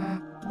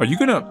 Are you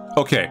gonna...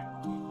 Okay,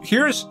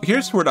 here's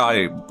what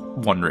I'm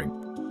wondering.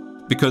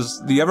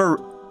 Because the other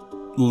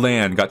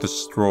land got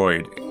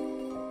destroyed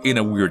in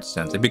a weird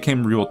sense. It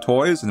became real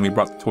toys, and then we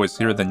brought the toys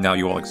here, then now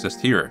you all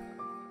exist here.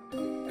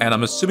 And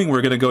I'm assuming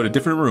we're gonna go to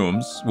different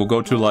rooms. We'll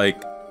go to,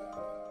 like,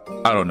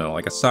 I don't know,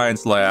 like a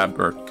science lab,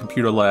 or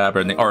computer lab,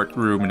 or in the art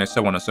room, and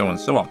so on and so on and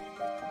so on.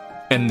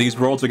 And these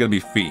worlds are gonna be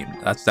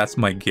themed. That's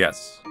my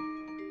guess.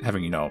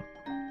 Having, you know,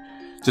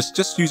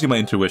 just using my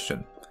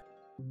intuition.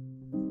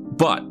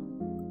 But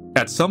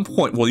at some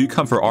point, will you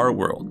come for our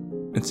world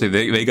and say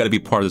they got to be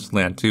part of this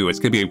land too? It's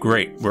gonna be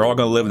great. We're all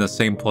gonna live in the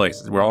same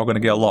place. We're all gonna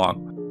get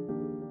along.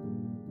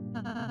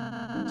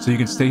 So you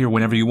can stay here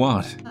whenever you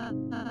want.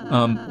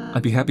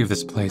 I'd be happy if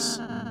this place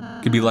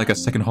could be like a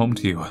second home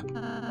to you.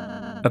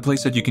 A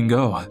place that you can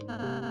go,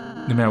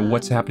 no matter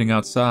what's happening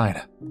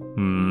outside.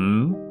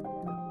 You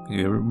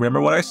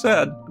remember what I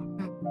said?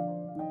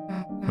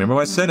 Remember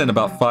what I said in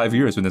about 5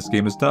 years when this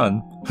game is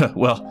done?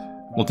 Well,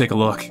 we'll take a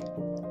look.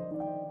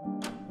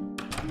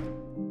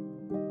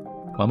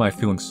 Why am I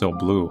feeling so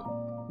blue?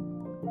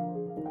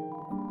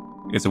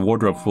 It's a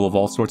wardrobe full of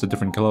all sorts of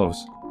different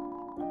clothes.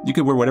 You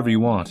can wear whatever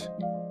you want.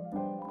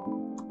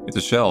 It's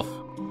a shelf.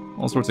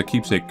 All sorts of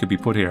keepsake could be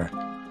put here.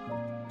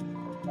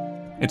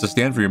 It's a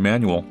stand for your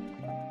manual.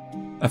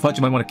 I thought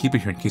you might want to keep it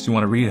here in case you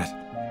want to read it.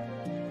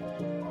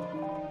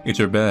 It's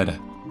your bed.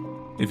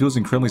 It feels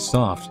incredibly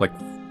soft, like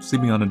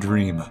sleeping on a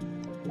dream.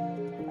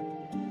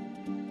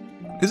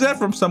 Is that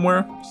from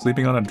somewhere?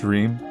 Sleeping on a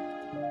dream?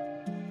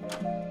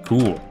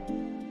 Cool.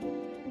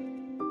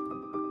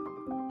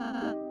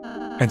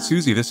 And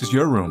Susie, this is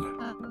your room.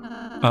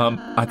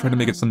 I tried to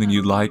make it something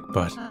you'd like,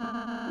 but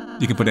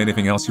you can put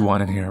anything else you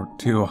want in here,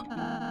 too.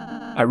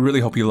 I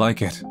really hope you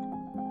like it.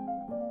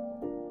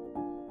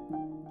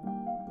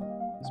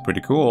 It's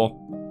pretty cool.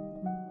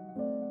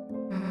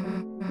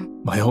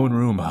 My own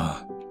room,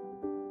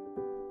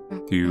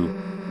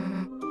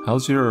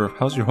 How's your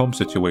home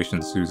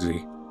situation,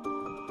 Susie?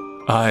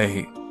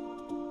 I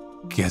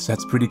guess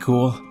that's pretty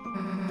cool.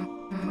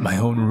 My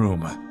own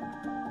room.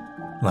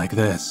 Like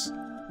this.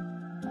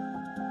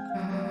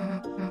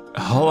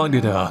 How long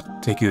did it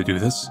take you to do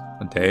this?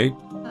 A day?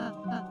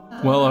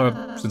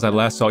 Well, since I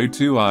last saw you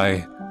two,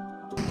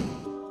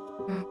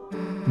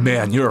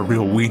 Man, you're a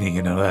real weenie,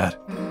 you know that.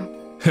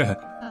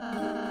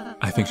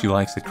 I think she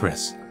likes it,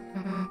 Chris.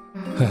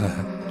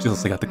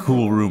 Just got the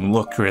cool room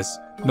look, Chris.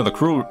 No, the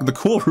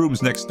cool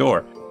room's next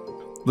door.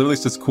 Literally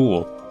says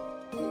cool.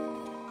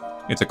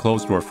 It's a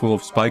clothes store full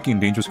of spiky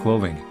and dangerous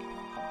clothing.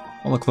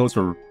 All the clothes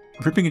are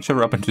ripping each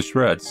other up into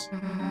shreds.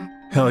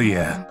 Hell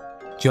yeah.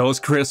 Jealous,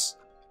 Chris?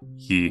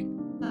 Yeah.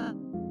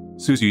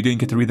 Susie, you didn't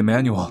get to read the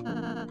manual,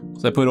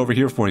 so I put it over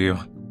here for you.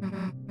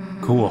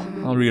 Cool.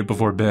 I'll read it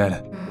before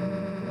bed.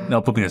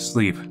 That'll put me to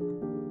sleep.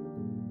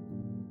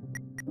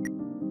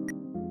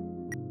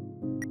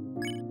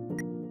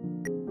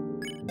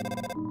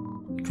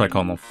 Try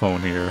calling the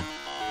phone here.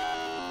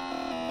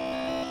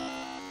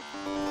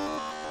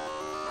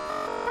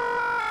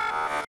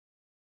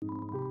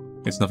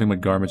 It's nothing but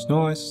garbage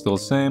noise, still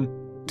the same.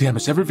 Damn,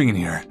 it's everything in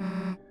here.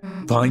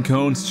 Pine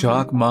cones,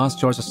 chalk, moss,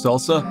 jars of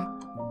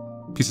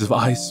salsa, pieces of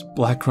ice,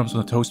 black crumbs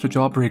from the toaster,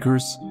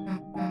 jawbreakers.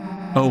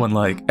 Oh, and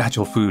like,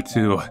 actual food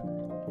too.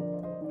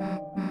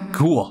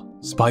 Cool,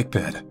 spike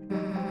bed.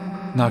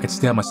 Now I can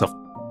stab myself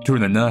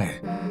during the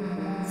night.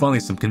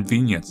 Finally some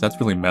convenience, that's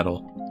really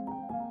metal.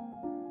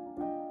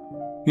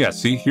 Yeah,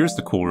 see, here's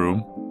the cool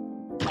room.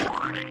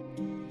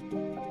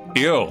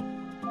 Ew.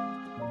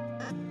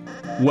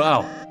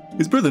 Wow,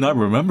 it's better than I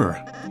remember.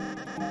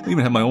 I even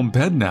have my own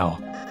bed now.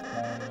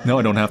 Now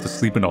I don't have to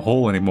sleep in a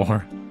hole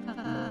anymore.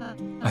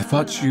 I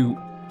thought you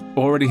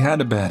already had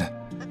a bed.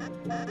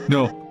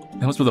 No,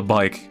 that was for the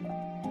bike.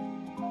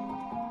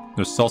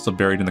 There's salsa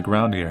buried in the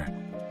ground here.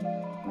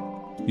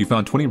 You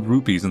found 20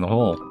 rupees in the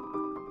hole.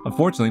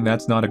 Unfortunately,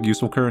 that's not a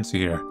useful currency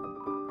here.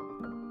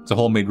 It's a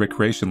hole made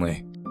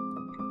recreationally.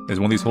 Is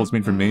one of these holes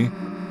made for me?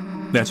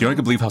 Nancy, you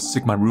don't believe how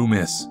sick my room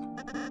is.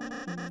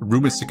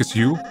 Room as sick as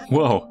you?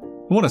 Whoa,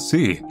 I wanna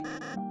see.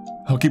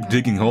 I'll keep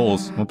digging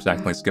holes. Oops,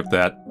 accidentally skipped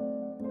that.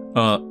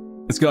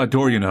 It's got a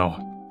door, you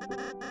know.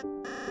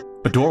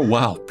 A door?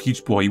 Wow,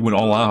 Peach Boy, you went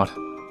all out.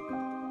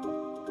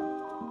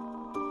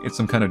 It's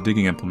some kind of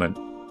digging implement.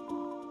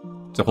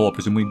 It's a hole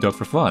presumably dug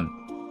for fun.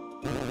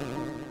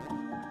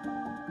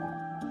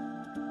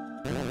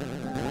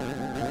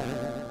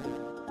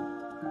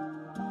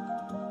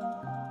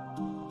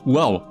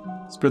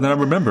 Well, it's better than I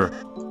remember.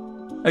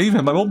 I even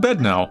have my own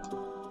bed now.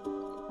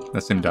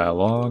 That's in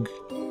dialogue.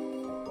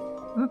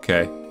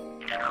 Okay.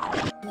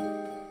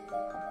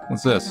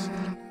 What's this?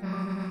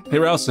 Hey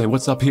Rouse,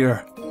 what's up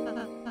here?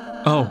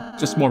 Oh,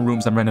 just more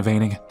rooms I'm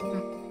renovating.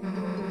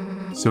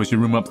 So is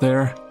your room up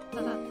there?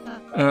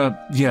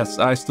 Yes,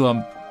 I still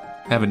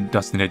haven't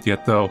dusted it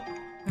yet though.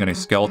 Got any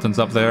skeletons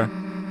up there?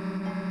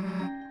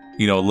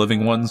 You know,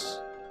 living ones?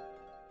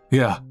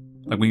 Yeah,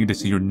 like we need to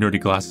see your nerdy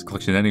glasses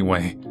collection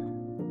anyway.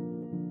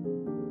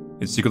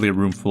 It's secretly a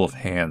room full of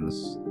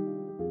hands.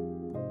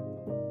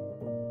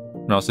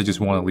 Or else I just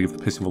want to leave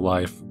the peaceful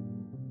life.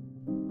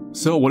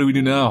 So, what do we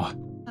do now?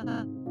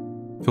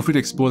 Feel free to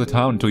explore the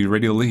town until you're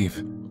ready to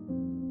leave.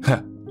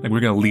 Like we're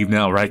gonna leave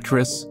now, right,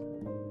 Chris?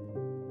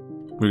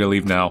 We're gonna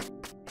leave now.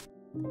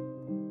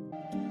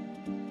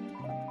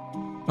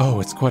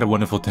 Oh, it's quite a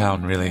wonderful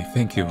town, really.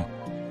 Thank you.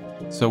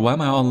 So why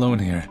am I all alone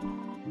here?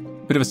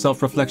 Bit of a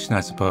self-reflection,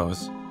 I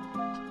suppose.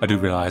 I do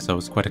realize I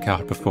was quite a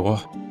coward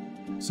before.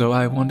 So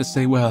I want to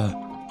say, well,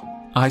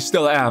 I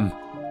still am.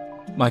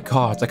 My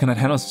cards, I cannot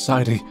handle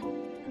society.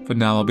 For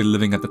now, I'll be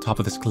living at the top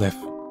of this cliff.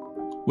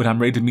 When I'm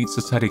ready to meet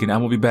society again, I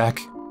will be back.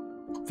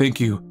 Thank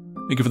you.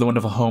 Thank you for the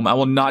wonderful home. I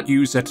will not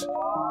use it.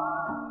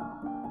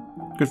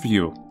 Good for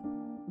you.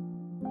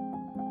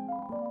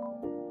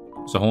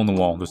 There's a hole in the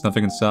wall. There's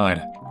nothing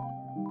inside.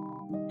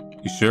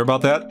 You sure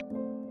about that?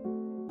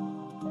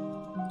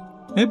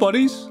 Hey,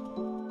 buddies.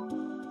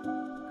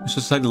 Mr.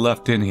 Society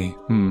left, didn't he?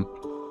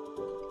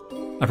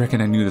 I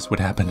reckon I knew this would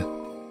happen.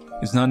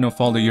 It's not no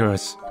fault of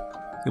yours.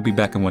 You'll be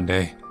back in one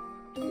day.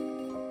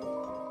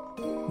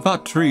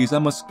 Without trees, I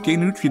must gain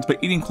nutrients by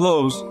eating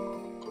clothes.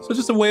 So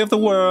just a way of the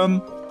worm.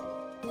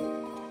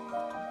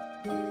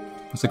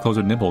 What's the clothes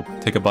are nibbled?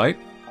 Take a bite?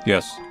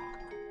 Yes.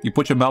 You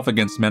put your mouth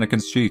against the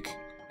mannequin's cheek.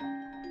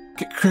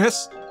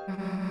 Chris?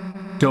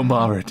 Don't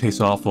bother, it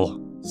tastes awful.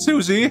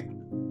 Susie?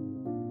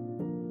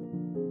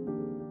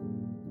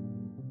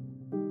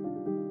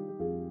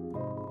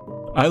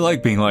 I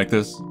like being like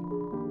this.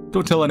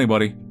 Don't tell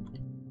anybody.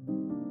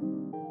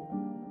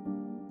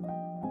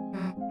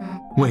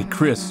 Wait,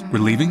 Chris, we're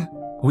leaving?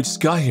 We just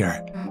got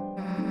here.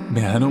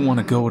 Man, I don't want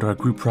to go to our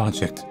group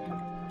project.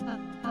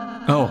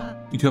 Oh,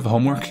 you do have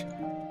homework?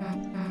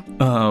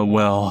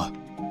 Well...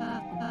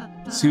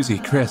 Susie,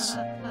 Chris,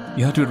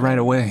 you have to do it right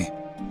away.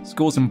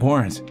 School's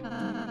important.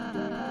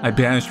 I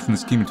banished you from the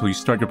scheme until you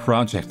start your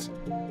project.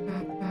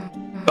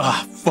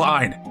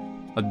 Fine.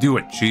 I'll do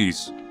it,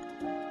 jeez.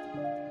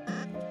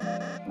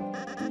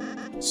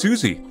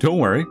 Susie, don't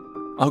worry.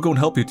 I'll go and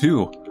help you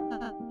too.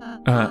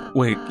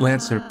 Wait,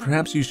 Lancer,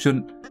 perhaps you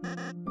shouldn't...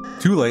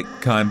 Too late,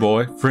 kind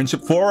boy.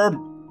 Friendship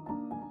form!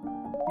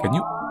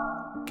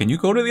 Can you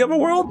go to the other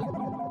world?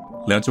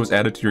 Lancer was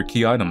added to your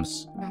key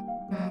items.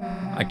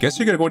 I guess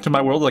you're gonna go into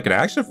my world like an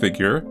action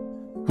figure.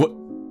 What?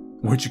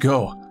 Where'd you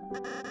go?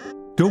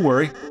 Don't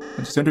worry,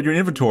 I just entered your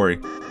inventory.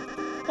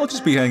 I'll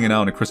just be hanging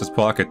out in Chris's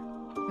pocket.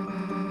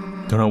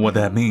 Don't know what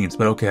that means,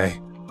 but okay.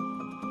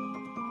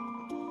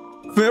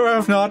 Fair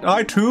if not,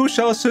 I too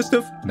shall assist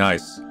if...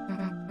 Nice.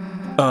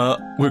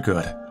 We're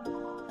good.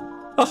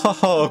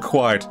 Oh,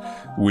 quite.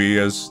 We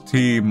as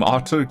team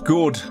are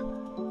good.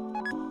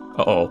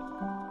 Uh-oh.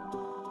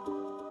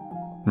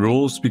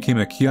 Rules became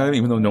a key item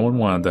even though no one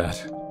wanted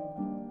that.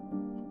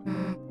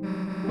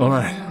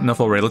 Alright,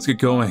 enough already, let's get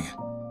going.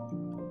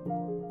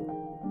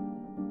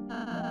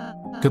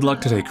 Good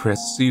luck today, Chris.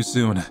 See you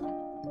soon.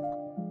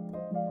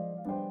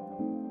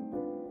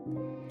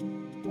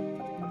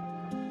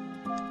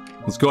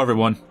 Let's go,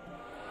 everyone.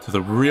 To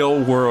the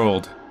real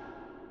world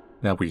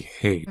that we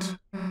hate.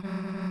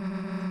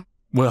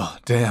 Well,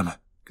 damn.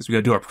 Guess we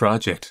gotta do our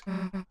project.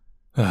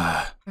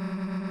 At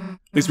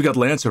least we got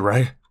Lancer,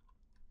 right?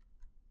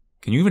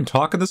 Can you even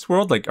talk in this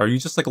world? Like, are you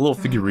just like a little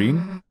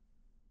figurine?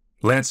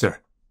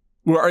 Lancer,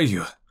 where are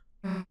you?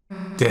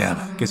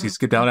 Damn, guess you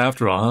skipped out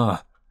after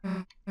all,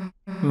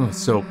 huh?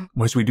 So,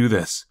 where should we do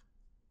this?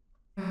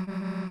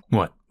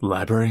 What,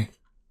 library?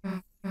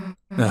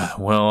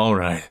 Well,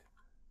 alright.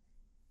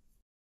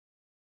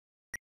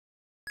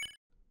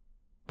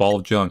 Ball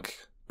of junk.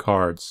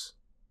 Cards.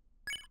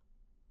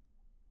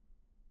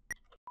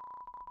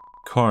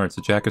 Cards,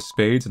 the Jack of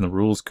Spades, and the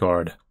Rules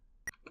card.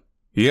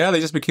 Yeah, they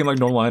just became like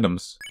normal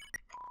items.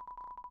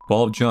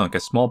 Ball of junk, a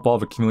small ball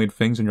of accumulated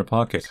things in your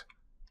pocket.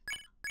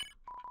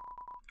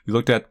 You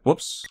looked at...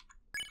 Whoops.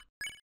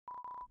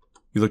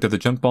 You looked at the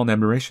junk ball in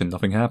admiration,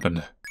 nothing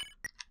happened.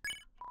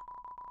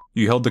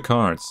 You held the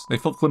cards. They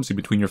felt flimsy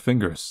between your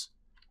fingers.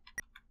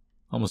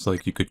 Almost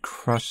like you could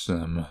crush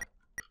them.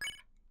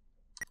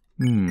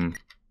 You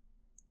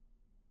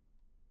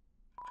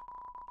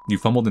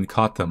fumbled and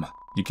caught them.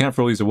 You can't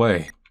throw these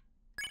away.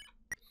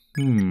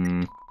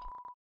 Now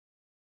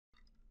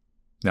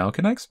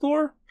can I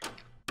explore?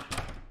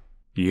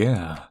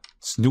 Yeah.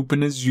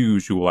 Snooping as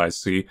usual, I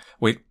see.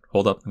 Wait,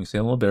 hold up. Let me say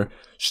a little there.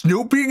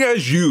 Snooping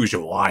as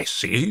usual, I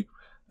see.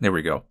 There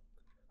we go.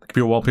 The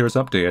computer wallpaper is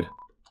updated.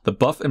 The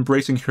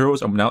buff-embracing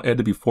heroes are now edited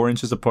to be 4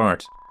 inches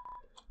apart.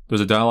 There's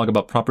a dialogue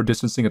about proper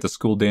distancing at the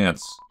school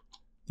dance.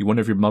 You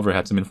wonder if your mother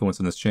had some influence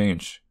in this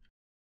change.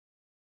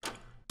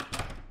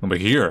 Over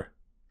here.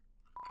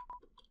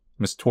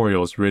 Miss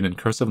Torio is written in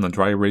cursive on the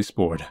dry erase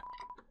board.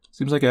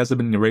 Seems like it hasn't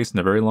been erased in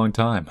a very long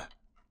time.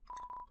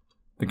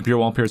 The computer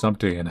wallpaper is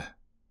updated.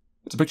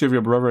 It's a picture of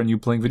your brother and you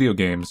playing video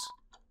games.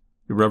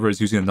 Your brother is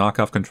using a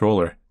knockoff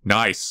controller.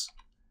 Nice!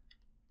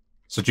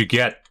 That's what you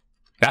get.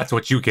 That's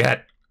what you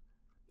get!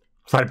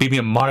 Try to beat me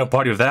in Mario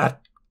Party with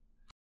that?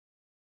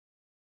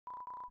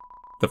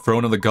 The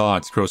throne of the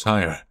gods grows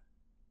higher.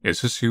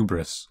 Is his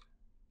hubris.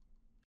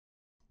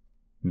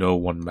 No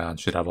one man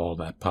should have all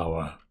that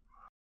power.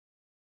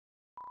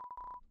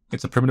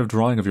 It's a primitive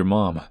drawing of your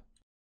mom.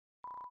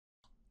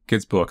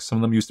 Kids' books, some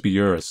of them used to be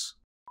yours.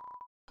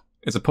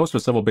 It's a poster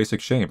with several basic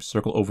shapes,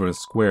 circle, over, and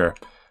square.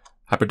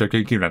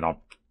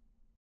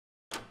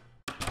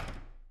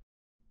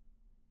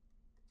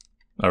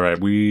 Alright,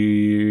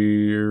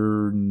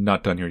 we're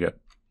not done here yet.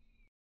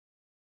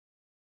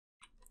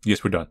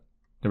 Yes, we're done.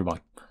 Never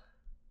mind.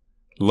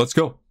 Let's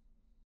go.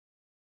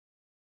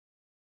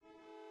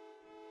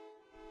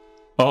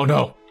 Oh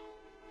no!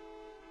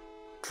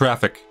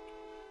 Traffic.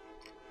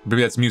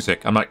 Maybe that's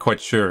music, I'm not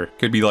quite sure.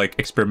 Could be like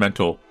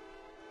experimental.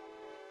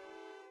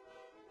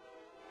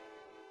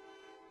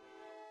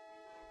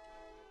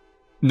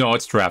 No,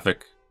 it's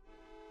traffic.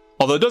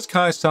 Although it does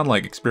kind of sound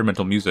like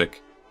experimental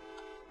music.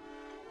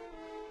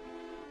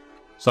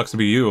 Sucks to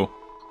be you.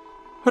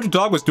 Heard your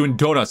dog was doing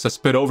donuts that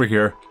spit over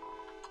here.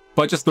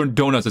 But I just learned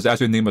donuts is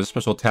actually the name of a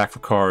special attack for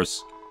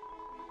cars.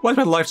 Why is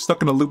my life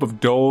stuck in a loop of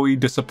doughy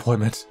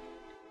disappointment?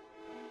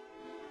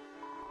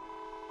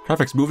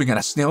 Traffic's moving at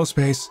a snail's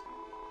pace.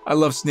 I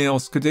love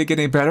snails. Could they get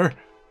any better?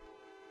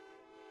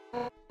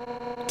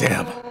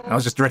 Damn, I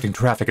was just directing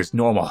traffic as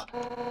normal.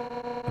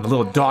 And the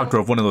little dog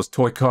drove one of those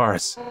toy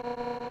cars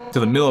to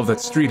the middle of that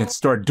street and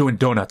started doing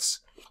donuts.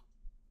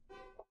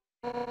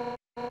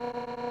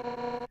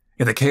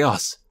 In the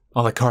chaos,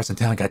 all the cars in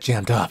town got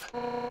jammed up.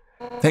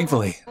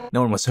 Thankfully,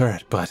 no one was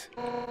hurt, but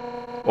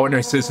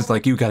ordinary citizens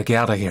like you gotta get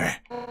out of here.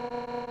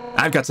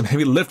 I've got some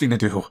heavy lifting to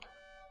do.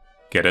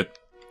 Get it?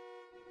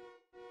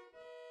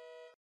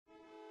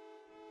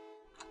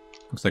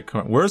 Looks like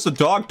where's the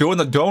dog doing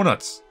the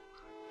donuts?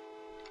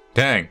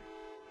 Dang.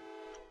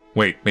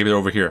 Wait, maybe they're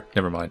over here.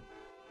 Never mind.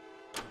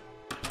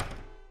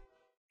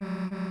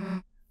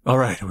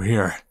 Alright, we're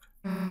here.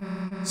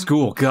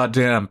 School,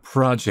 goddamn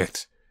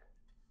project.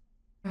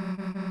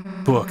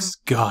 Books,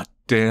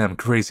 goddamn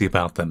crazy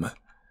about them.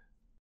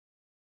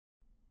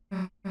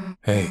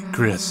 Hey,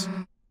 Chris.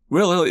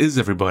 Where the hell is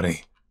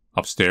everybody?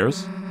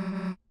 Upstairs?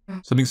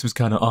 Something seems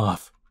kinda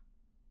off.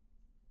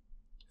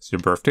 Is your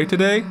birthday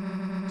today?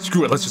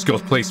 Screw it, let's just go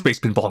play Space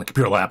Pinball in the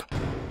computer lab.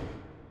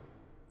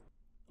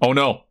 Oh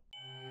no.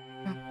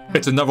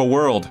 It's another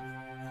world.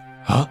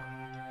 Huh?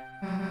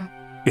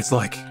 It's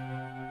like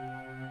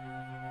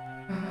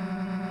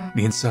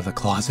the inside of the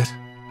closet.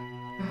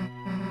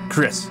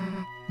 Chris,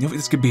 you know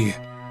this could be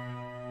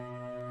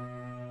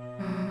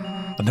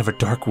another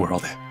dark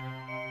world.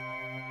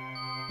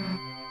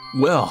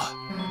 Well,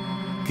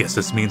 guess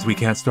this means we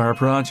can't start our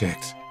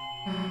project.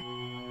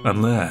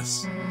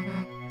 Unless,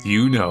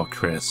 you know,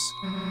 Chris,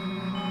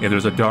 if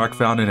there's a dark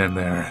fountain in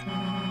there,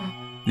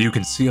 you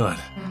can seal it,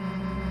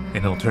 and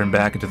it'll turn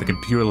back into the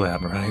computer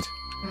lab, right?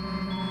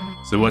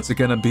 So what's it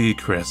gonna be,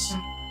 Chris?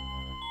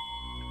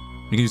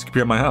 You can use the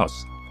computer at my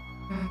house.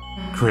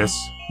 Chris,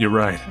 you're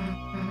right.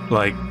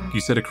 Like,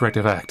 you said a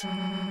corrective act.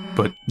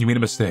 But you made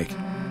a mistake.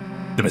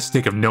 The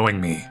mistake of knowing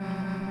me.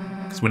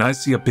 Because when I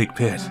see a big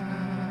pit,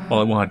 all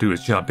I want to do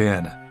is jump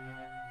in.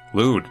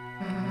 Lewd.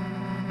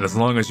 And as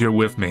long as you're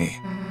with me,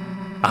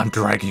 I'm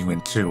dragging you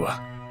in too.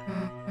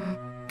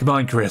 Come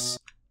on, Chris.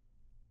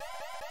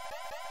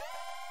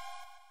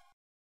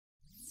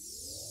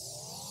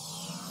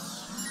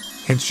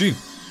 Henshin.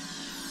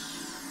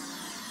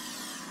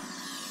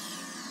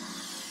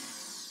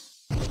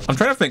 I'm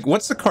trying to think,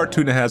 what's the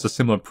cartoon that has a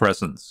similar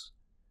presence?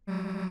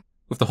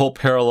 With the whole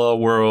parallel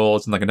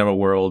worlds and like another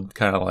world,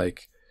 kind of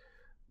like...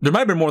 There might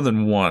have been more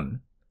than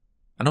one.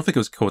 I don't think it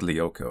was Code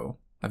Lyoko.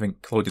 I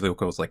think Code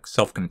Lyoko was like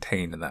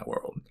self-contained in that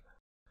world.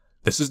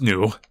 This is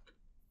new.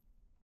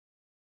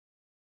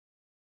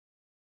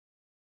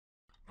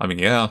 I mean,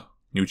 yeah.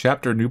 New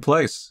chapter, new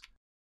place.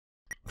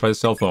 Try the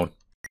cell phone.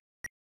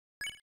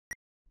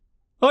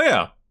 Oh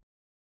yeah!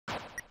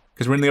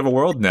 Because we're in the other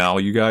world now,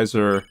 you guys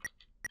are...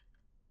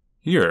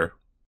 here.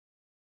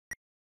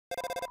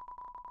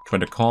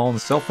 Trying to call on the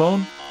cell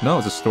phone? No,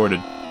 it's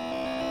distorted.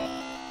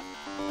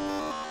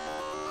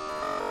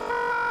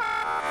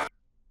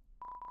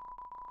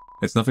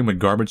 It's nothing but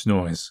garbage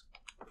noise.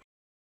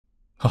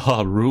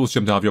 Haha, rules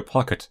jumped out of your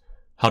pocket.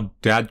 How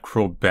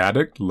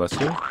dad-crobatic,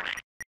 lesser?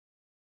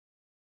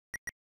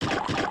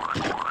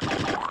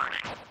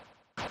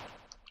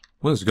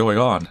 What is going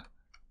on?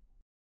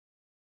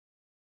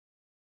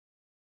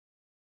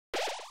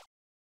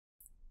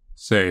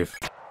 Save.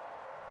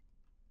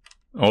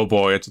 Oh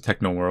boy, it's a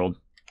techno world.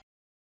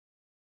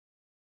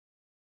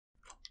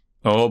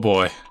 Oh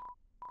boy.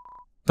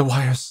 The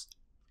wires.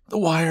 The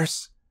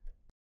wires.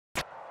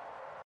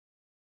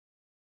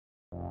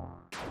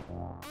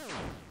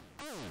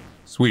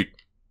 Sweet.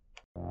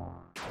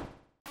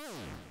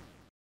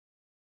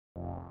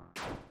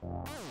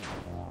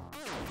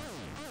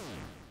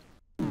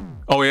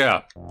 Oh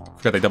yeah.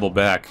 Forgot they double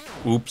back.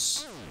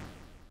 Oops.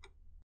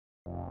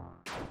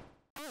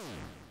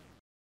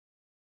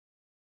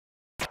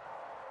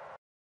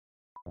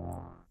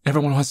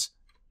 Everyone was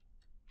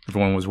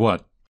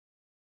what?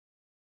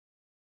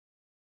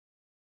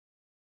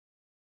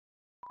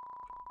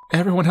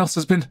 Everyone else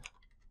has been...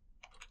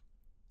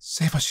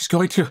 Save us, she's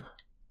going to...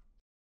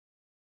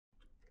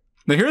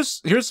 Now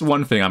here's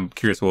one thing I'm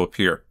curious will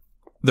appear.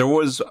 There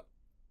was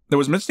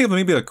mentioning of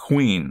maybe a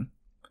queen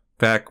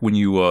back when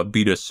you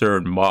beat a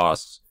certain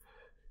boss.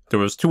 There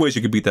was 2 ways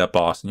you could beat that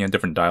boss, and you had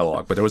different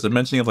dialogue. But there was a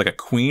mentioning of like a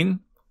queen.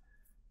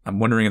 I'm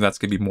wondering if that's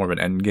gonna be more of an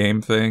end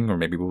game thing, or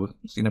maybe we'll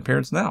see an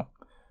appearance now.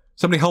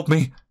 Somebody help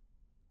me!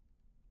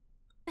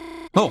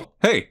 Oh,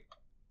 hey!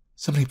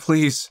 Somebody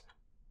please.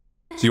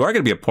 So you are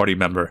gonna be a party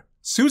member.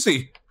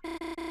 Susie!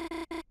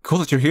 Cool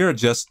that you're here,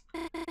 just...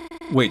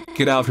 Wait,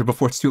 get out of here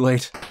before it's too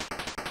late.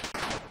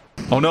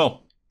 Oh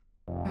no!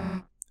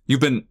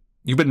 You've been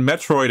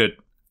Metroided.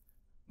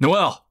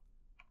 Noelle!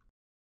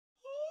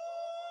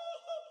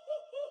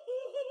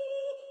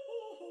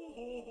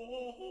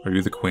 Are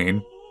you the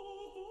queen?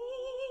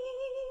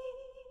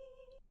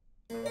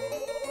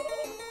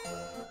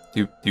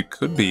 You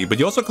could be, but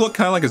you also look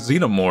kind of like a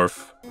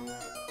xenomorph.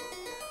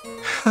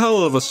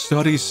 Hell of a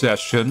study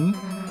session.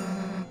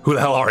 Who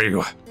the hell are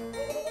you?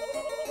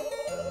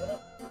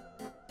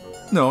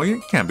 No,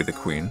 you can't be the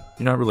queen.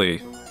 You're not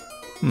really...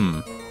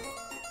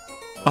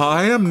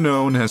 I am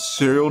known as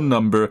serial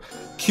number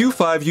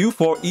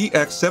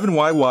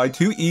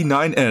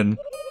Q5U4EX7YY2E9N,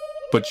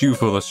 but you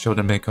foolish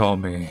children may call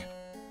me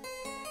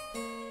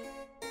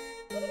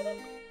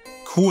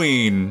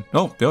Queen.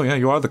 Oh yeah,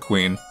 you are the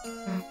queen.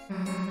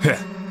 Heh,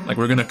 like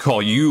we're gonna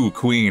call you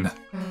Queen.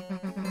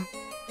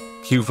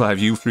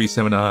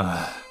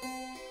 Q5U37,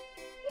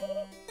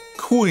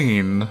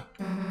 Queen.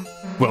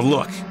 Well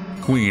look,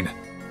 Queen,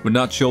 we're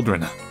not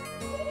children.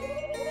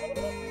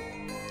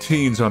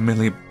 Teens are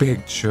mainly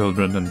big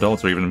children, and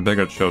adults are even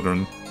bigger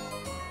children.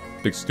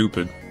 Big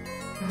stupid.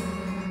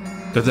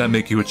 Does that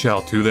make you a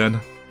child too then?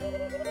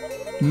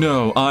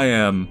 No, I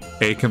am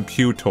a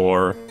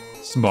computer.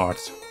 Smart.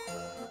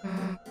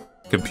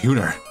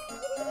 Computer?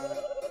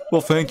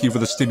 Well, thank you for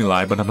the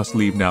stimuli, but I must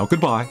leave now.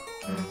 Goodbye.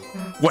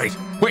 Wait!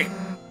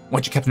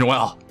 Why'd you capture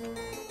Noelle?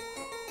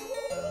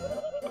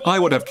 I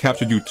would have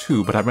captured you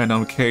too, but I ran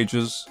out of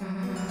cages.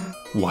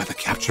 Why the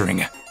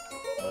capturing?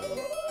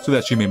 So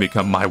that she may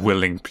become my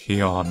willing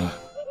peon.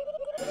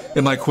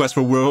 In my quest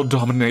for world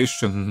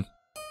domination.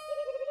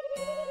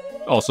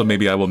 Also,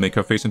 maybe I will make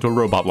her face into a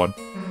robot one.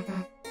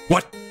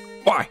 What?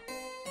 Why?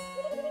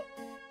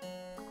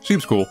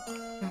 Seems cool.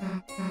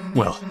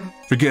 Well,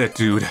 forget it,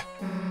 dude.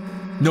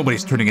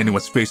 Nobody's turning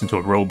anyone's face into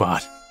a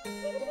robot.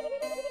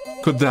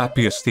 Could that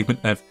be a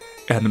statement of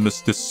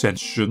animus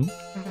dissension?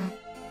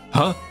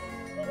 Huh?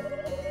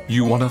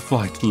 You wanna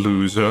fight,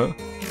 loser?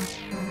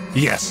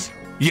 Yes!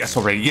 Yes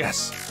already,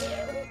 yes!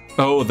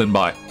 Oh, then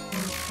bye.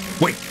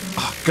 Wait!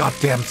 Oh,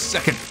 goddamn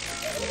second!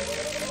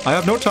 I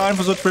have no time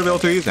for such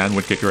frivolities and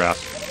would kick your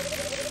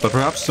ass. But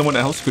perhaps someone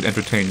else could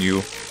entertain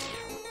you.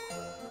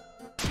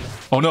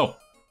 Oh no!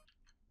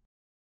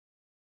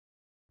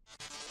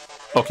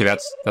 Okay,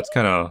 that's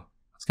kinda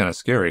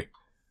scary.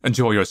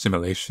 Enjoy your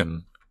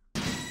simulation.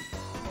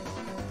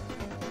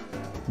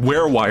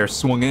 Wire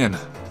swung in.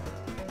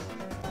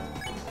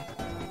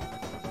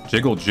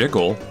 Jiggle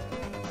jiggle.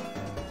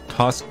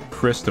 Toss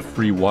Chris the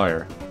free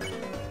wire.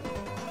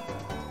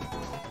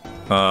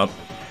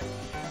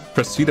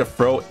 Proceed to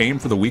throw, aim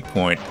for the weak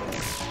point.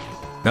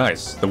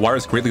 Nice. The wire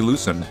is greatly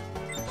loosened.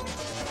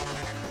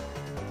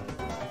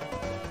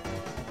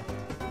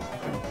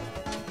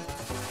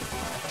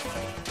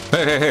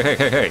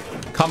 Hey.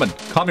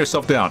 Calm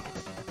yourself down.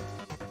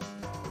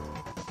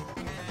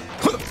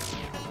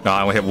 Nah,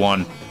 I only have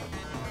one.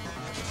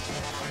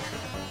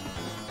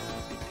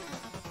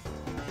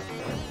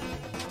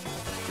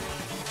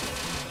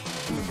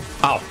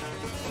 Ow.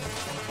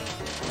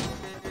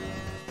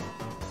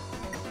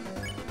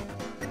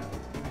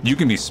 You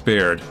can be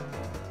spared.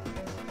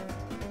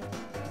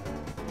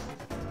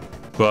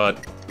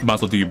 But might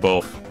as well do you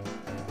both.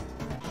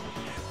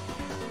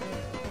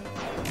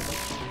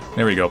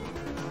 There we go.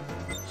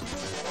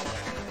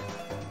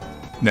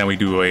 Now we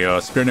do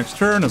a spare next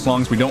turn as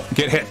long as we don't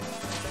get hit.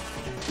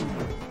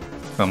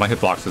 Oh, my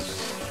hitbox is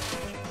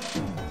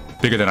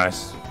bigger than I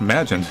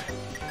imagined.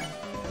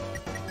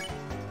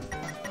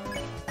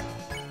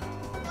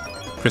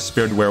 Chris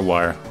spared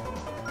Werewire.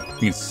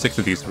 You need 6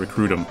 of these to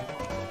recruit him.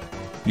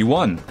 You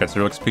won! Got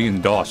 0 XP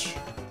and dosh.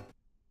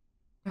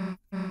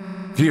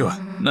 Phew,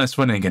 nice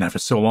running again after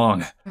so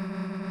long.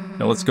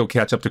 Now let's go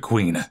catch up to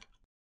Queen.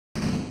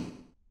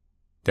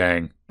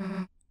 Dang.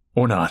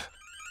 Or not.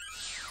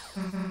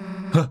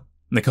 Huh,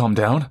 they calm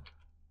down?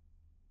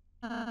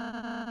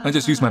 I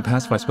just used my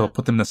pacify spell to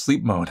put them in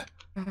sleep mode.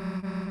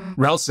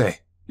 Rouse,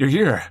 you're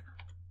here!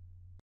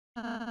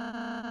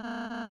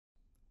 I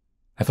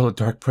felt a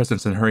dark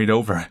presence and hurried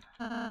over.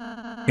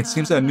 It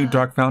seems that a new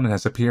dark fountain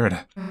has appeared.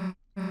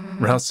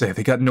 Rouse,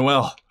 they got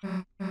Noelle.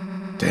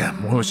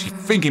 Damn, what was she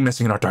thinking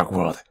missing in our dark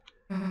world?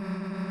 If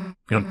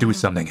we don't do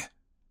something,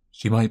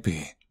 she might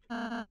be.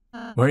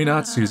 Worry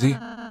not, Susie.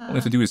 All we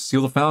have to do is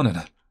seal the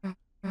fountain.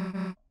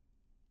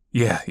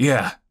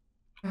 Yeah.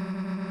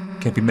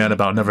 Can't be mad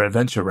about another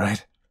adventure,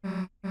 right?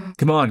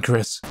 Come on,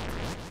 Chris.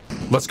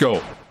 Let's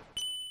go.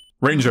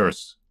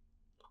 Rangers.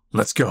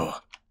 Let's go.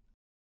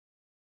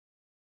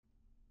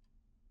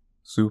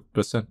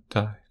 Super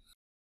Sentai.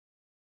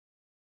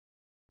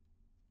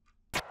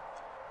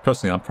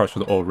 Personally, I'm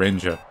partial to the old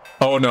Ranger.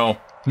 Oh no.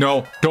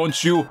 No,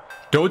 don't you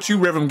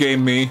rhythm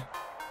game me.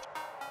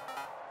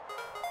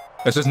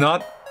 This is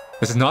not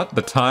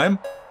the time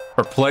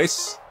or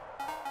place.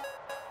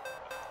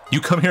 You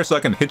come here so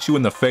I can hit you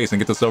in the face and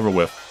get this over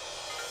with.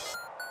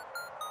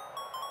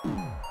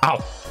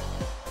 Ow!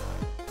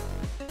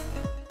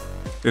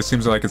 It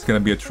seems like it's gonna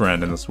be a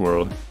trend in this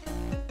world.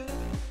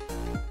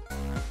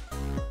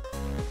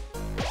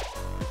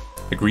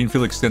 A green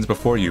field extends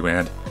before you,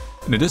 and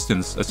in the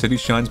distance, a city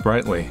shines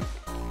brightly.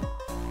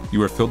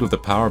 You are filled with the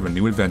power of a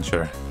new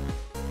adventure.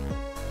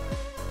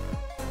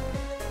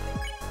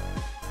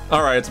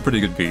 Alright, it's a pretty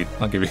good beat.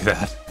 I'll give you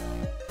that.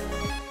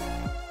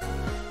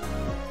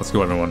 Let's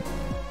go, everyone.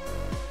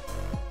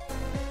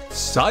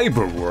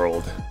 Cyber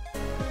World.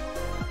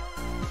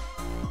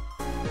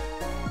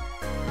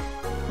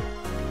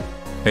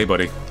 Hey,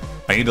 buddy.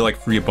 I need to, like,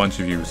 free a bunch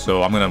of you,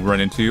 so I'm gonna run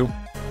into you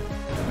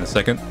in a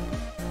second.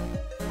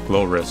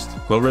 Glow Wrist.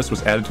 Glow Wrist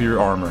was added to your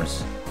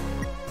armors.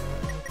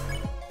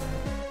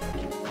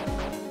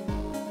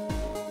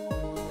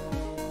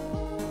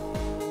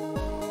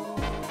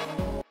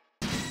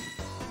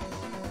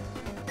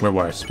 Where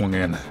were I? Swung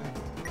in.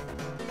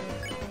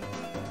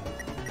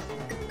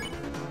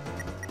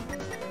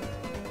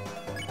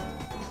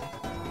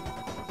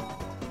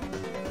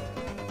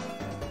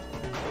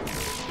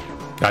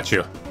 Got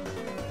you.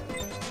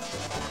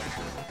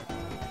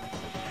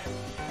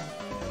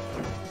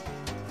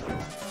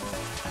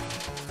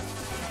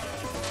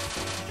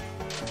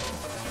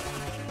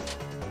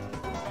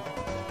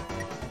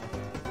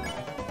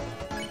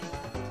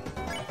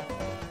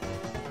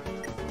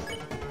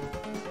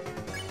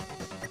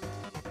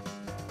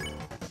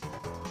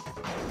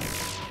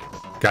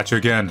 Got you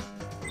again.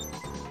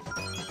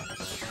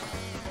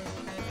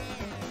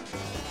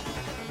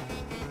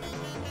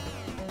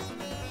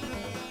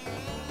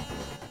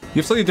 You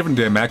have slightly different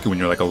Daimaku when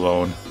you're like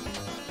alone.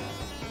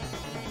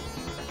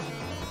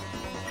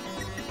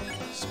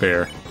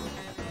 Spare.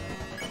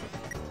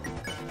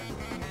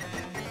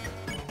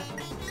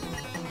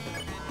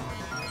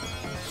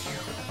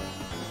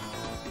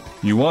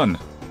 You won.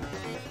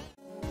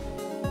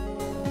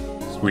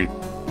 Sweet.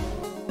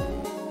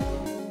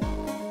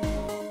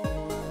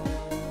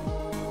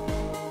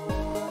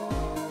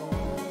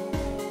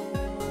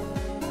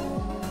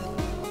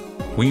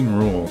 Queen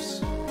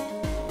rules.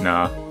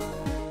 Nah.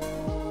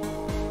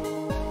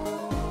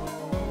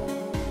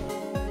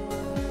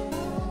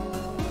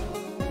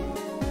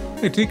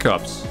 Hey,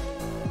 teacups.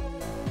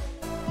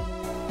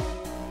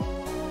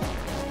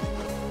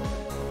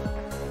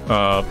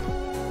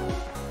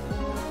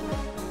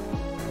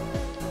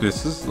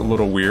 This is a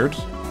little weird.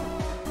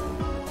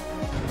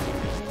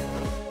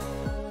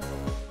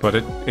 But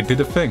it did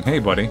a thing. Hey,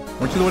 buddy.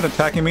 Weren't you the one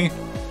attacking me?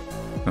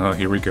 Oh,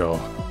 here we go.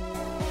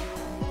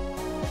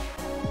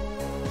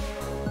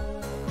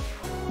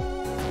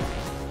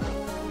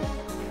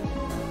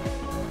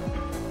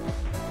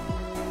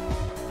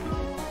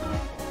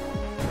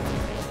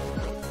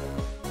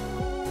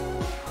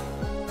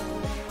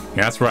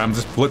 Yeah, that's right, I'm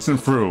just blitzing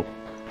through.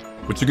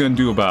 What you gonna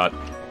do about it?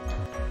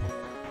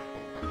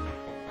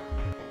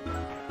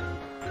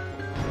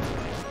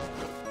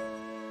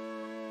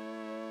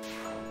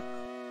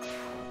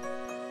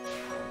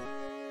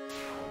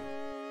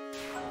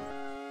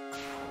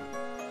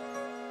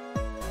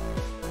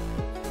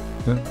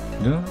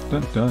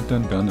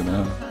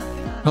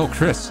 Oh,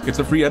 Chris, it's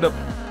a free edible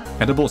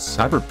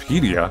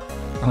Cyberpedia.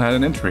 I'll add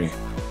an entry.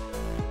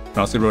 I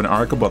also wrote an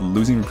article about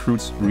losing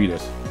recruits. Read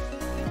it.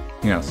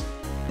 Yes.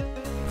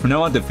 From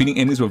now on, defeating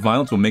enemies with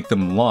violence will make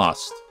them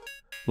lost.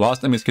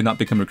 Lost enemies cannot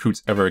become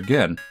recruits ever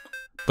again,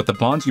 but the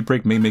bonds you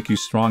break may make you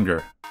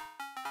stronger.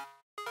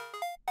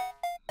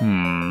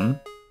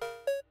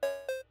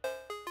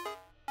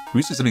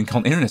 Recently something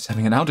called Internet's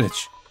having an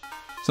outage.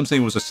 Some say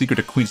it was a secret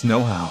to Queen's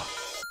know-how.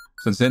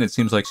 Since then, it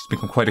seems like she's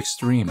become quite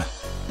extreme.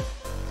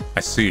 I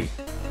see.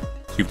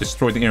 So you've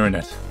destroyed the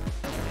internet.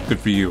 Good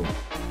for you.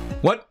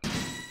 What?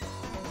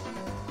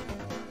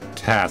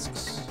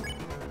 Tasks.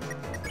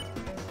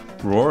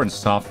 Roar and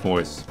soft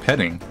voice.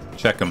 Petting.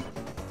 Check him.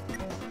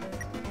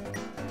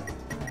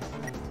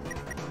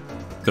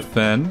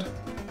 Defend.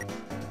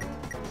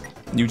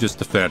 You just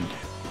defend.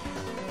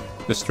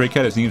 The stray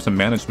cat is needing some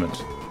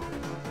management.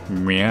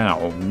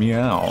 Meow,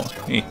 meow.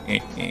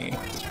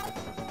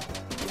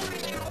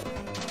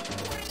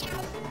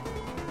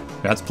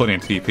 That's plenty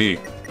of TP.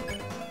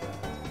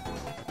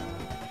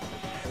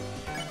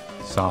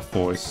 Soft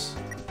voice.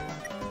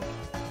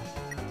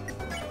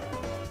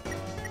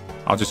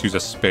 I'll just use a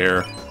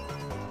spare.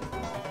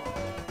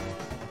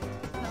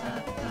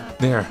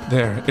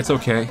 There, it's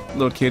okay,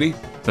 little kitty.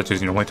 Such as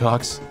you know my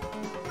talks.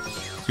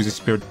 Use a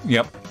spare.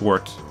 Yep,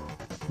 worked.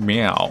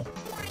 Meow.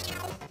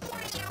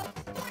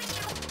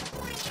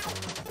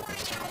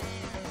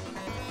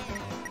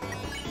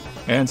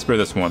 And spare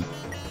this one.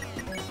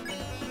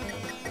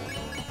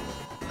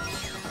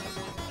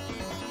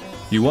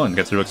 You won.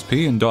 Get 0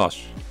 XP and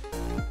dosh.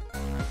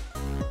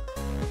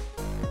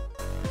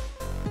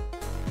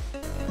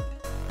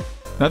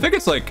 Now, I think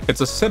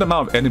it's a set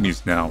amount of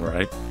enemies now,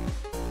 right?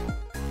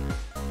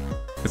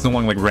 It's no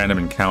longer like random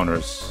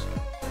encounters.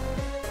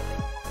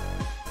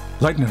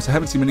 Lightners, I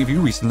haven't seen many of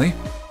you recently.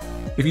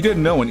 If you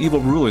didn't know, an evil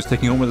ruler is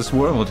taking over this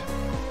world.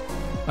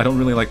 I don't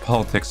really like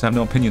politics. I have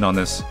no opinion on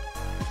this.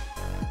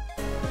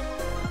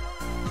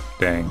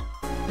 Dang.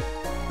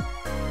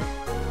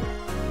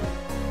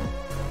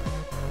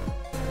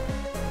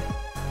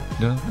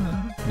 Da,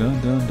 da,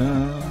 da,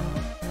 da.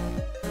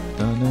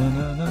 Da, da,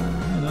 da, da,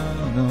 da,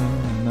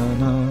 da,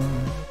 da.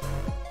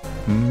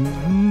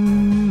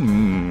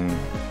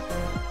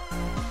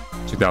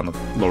 Check down the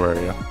lower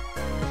area.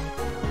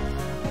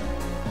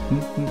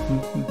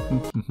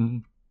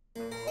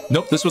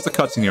 Nope, this was the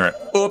cutscene here.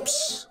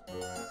 Oops!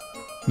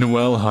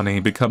 Noelle, honey,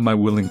 become my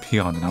willing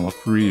peon and I will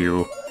free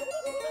you.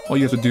 All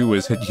you have to do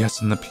is hit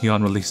yes in the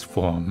peon release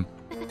form.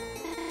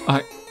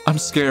 I'm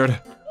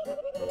scared.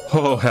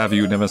 Oh, have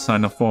you never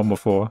signed a form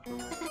before?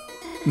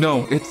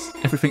 No, it's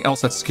everything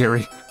else that's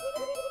scary.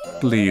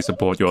 Please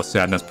abort your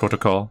sadness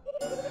protocol.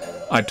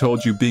 I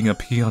told you being a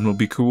peon will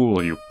be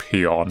cool, you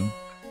peon.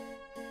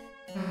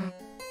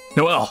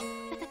 Noelle!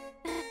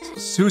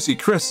 Susie,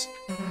 Chris!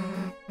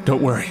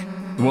 Don't worry.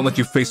 We won't let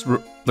your face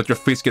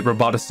get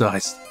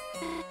roboticized.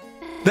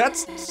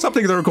 That's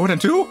something they're going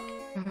to do?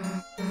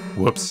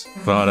 Whoops.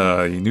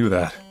 Thought you knew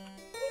that.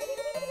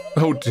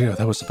 Oh dear,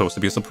 that was supposed to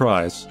be a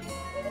surprise.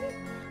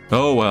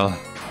 Oh well.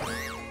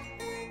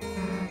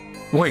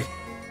 Wait.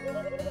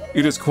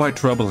 It is quite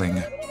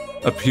troubling.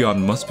 A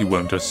peon must be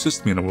willing to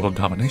assist me in a world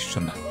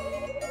domination.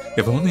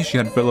 If only she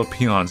had fellow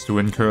peons to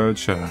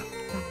encourage her.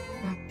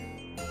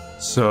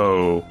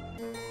 So...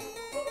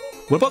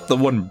 what about the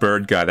one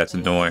bird guy that's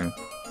annoying?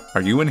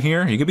 Are you in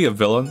here? You could be a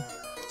villain.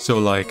 So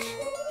like...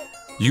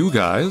 you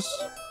guys?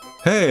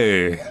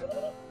 Hey!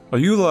 Are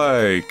you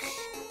like...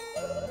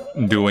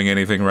 doing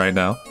anything right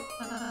now?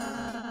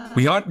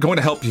 We aren't going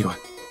to help you.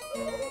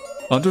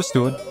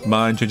 Understood.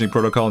 Mind-changing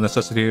protocol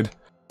necessitated.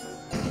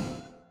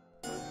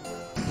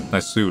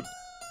 Nice suit.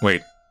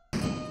 Wait.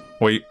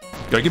 Wait.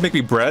 You can make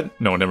me bread?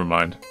 No, never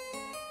mind.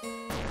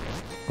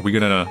 Are we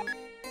gonna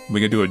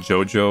do a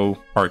JoJo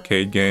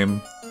arcade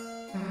game?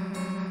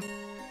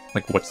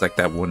 Like, what's like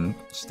that one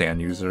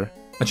stand user?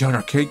 A giant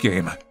arcade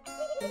game.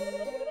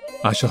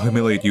 I shall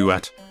humiliate you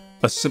at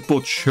a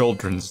simple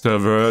children's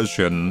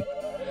diversion.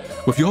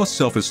 With your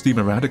self-esteem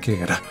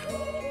eradicated,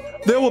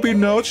 there will be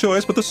no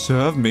choice but to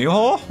serve me.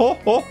 Ho, ho,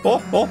 ho, ho,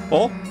 ho,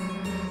 ho.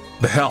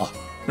 The hell?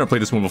 Never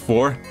played this one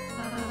before.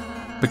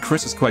 But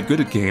Chris is quite good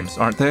at games,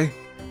 aren't they?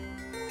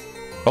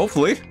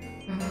 Hopefully.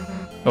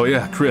 Oh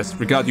yeah, Chris,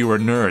 forgot you were a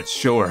nerd,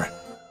 sure.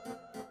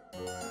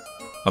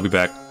 I'll be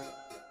back.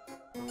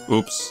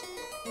 Oops.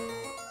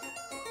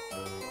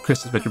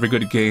 Chris is very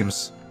good at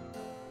games.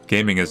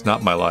 Gaming is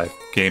not my life.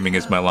 Gaming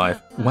is my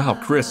life. Wow,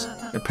 Chris,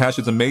 your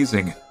passion's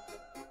amazing.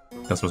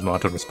 That's my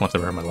motto response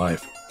I've ever in my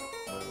life.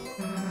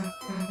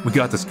 We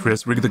got this,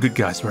 Chris. We're the good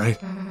guys, right?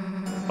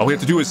 All we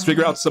have to do is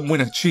figure out some way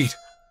to cheat.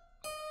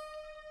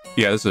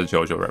 Yeah, this is a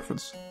JoJo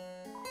reference.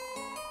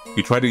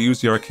 You tried to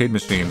use the arcade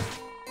machine.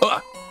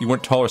 Ah! You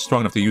weren't tall or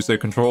strong enough to use their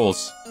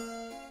controls.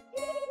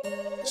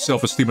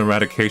 Self-esteem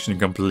eradication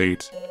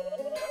complete.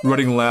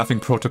 Running laughing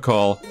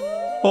protocol.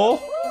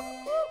 Oh!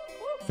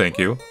 Thank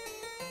you.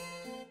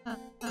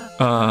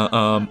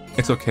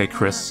 It's okay,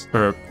 Chris.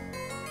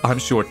 I'm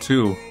short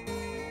too.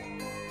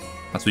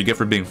 That's what you get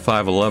for being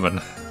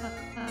 5'11".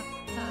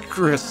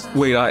 Chris,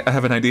 wait, I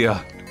have an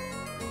idea.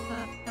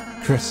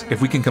 Chris,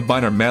 if we can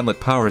combine our manlet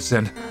powers,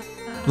 then...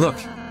 look,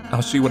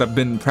 I'll show you what I've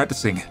been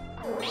practicing.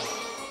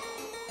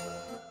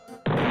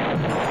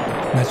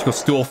 Magical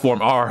stool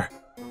form R.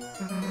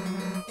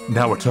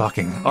 Now we're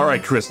talking.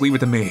 Alright, Chris, leave it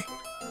to me.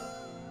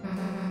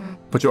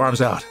 Put your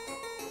arms out.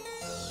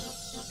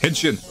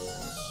 Henshin.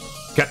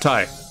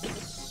 Gatai.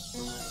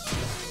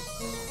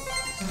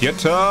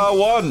 Geta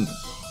 1.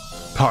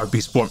 Power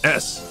Beast Form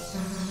S.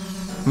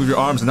 Move your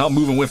arms and I'll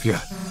move them with you.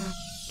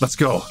 Let's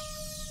go.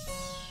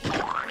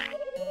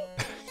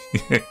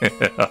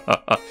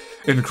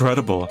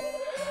 Incredible.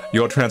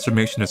 Your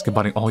transformation is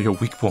combining all your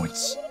weak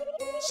points.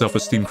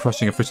 Self-esteem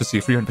crushing, efficiency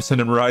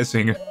 300% and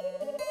rising.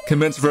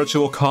 Commence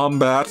virtual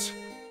combat.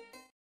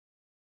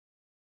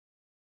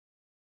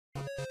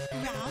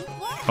 Round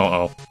 1.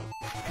 Uh-oh.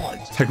 Fight.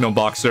 Techno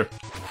Boxer.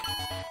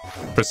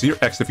 Press your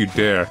X if you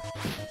dare.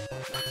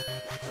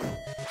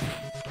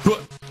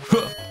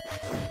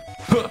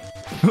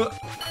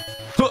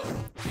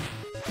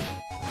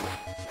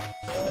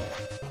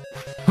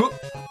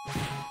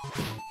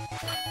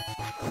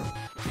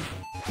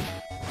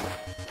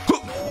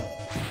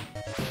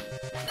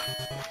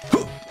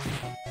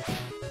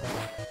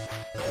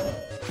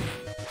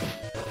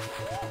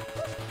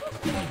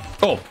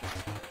 Oh!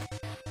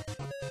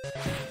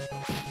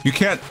 You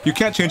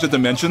can't change the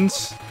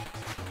dimensions.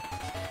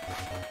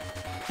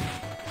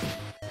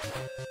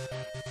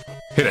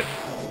 Hit it.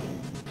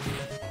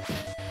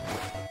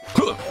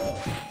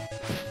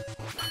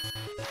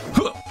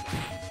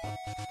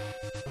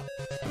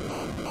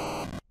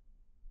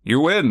 You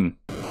win!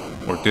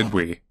 Or did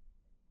we?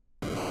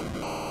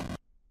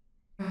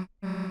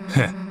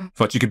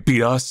 Thought you could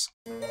beat us?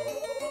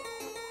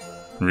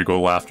 Regal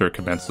laughter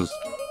commences.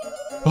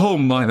 Oh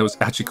my, that was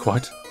actually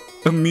quite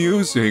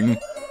amusing.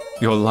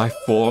 Your life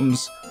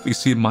forms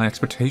exceed my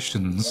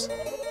expectations.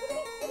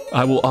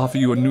 I will offer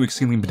you a new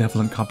exceedingly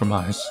benevolent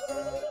compromise.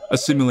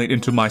 Assimilate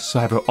into my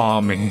cyber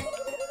army.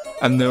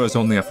 And there is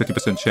only a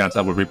 50% chance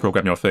I will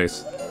reprogram your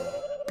face.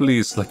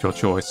 Please select your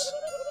choice.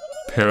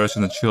 Perish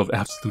in the chill of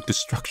absolute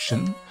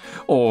destruction,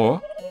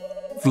 or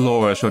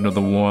flourish under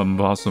the warm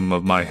bosom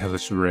of my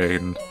hellish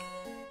reign.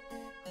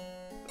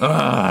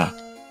 Ah!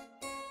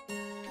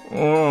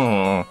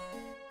 Oh.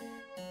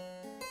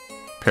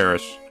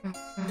 Perish.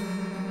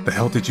 The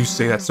hell did you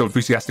say that so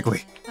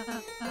enthusiastically?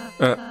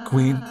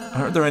 Queen,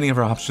 are there any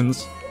other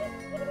options?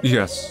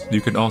 Yes, you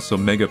can also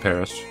mega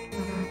perish.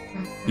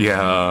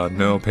 Yeah,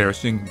 no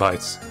perishing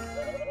bites.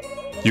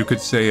 You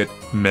could say it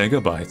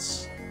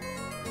megabytes.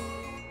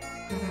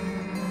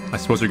 I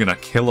suppose you're gonna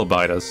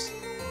kilobite us.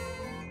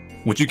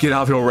 Would you get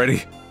out of here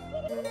already?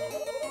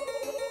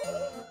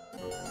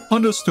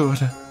 Understood.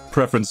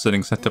 Preference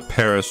setting set to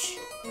perish.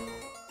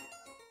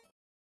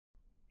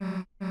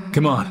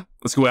 Come on,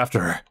 let's go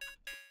after her.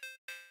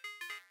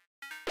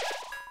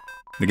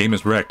 The game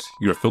is wrecked.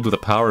 You are filled with the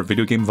power of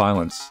video game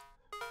violence.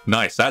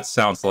 Nice, that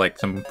sounds like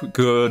some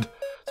good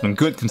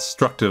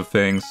constructive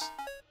things.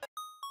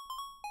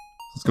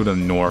 Let's go to the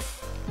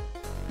north.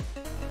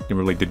 We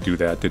really did do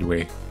that, did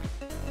we?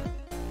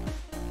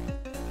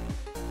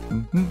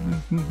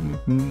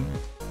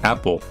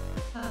 Apple.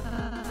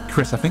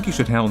 Chris, I think you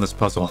should handle this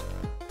puzzle.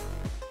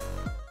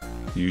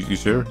 You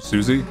sure?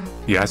 Susie?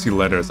 Yeah, I see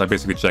letters. I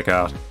basically check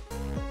out.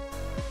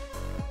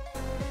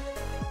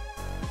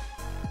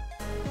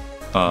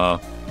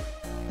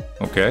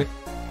 Okay.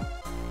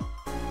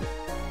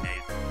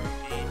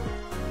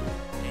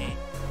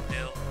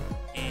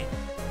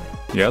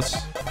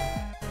 Yes?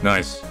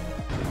 Nice.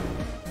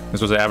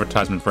 This was an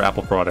advertisement for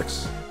Apple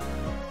products.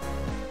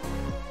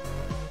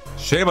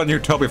 Shame on you,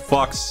 Toby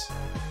Fox!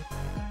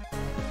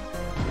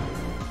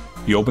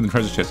 You opened the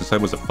treasure chest,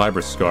 inside was a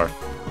fiber scarf.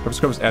 Fiber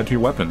scarves add to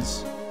your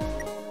weapons.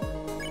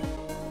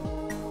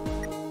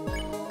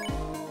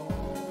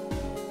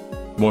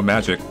 More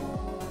magic.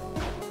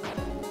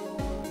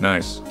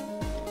 Nice.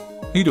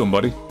 How you doing,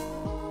 buddy?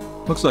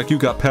 Looks like you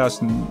got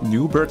past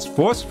Newbert's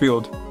force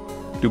field.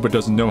 Newbert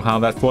doesn't know how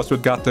that force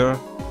field got there,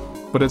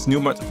 but it's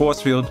Newbert's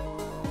force field,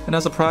 and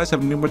as a prize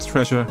have Newbert's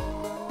treasure.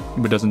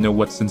 Newbert doesn't know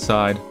what's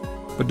inside,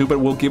 but Newbert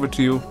will give it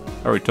to you.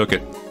 I already took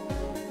it.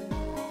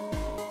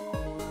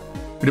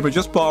 Newbert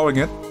just borrowing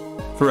it.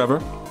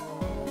 Forever.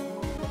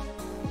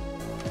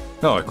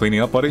 Oh, cleaning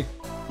up, buddy?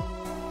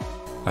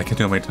 I can't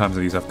tell how many times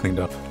of these I've cleaned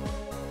up.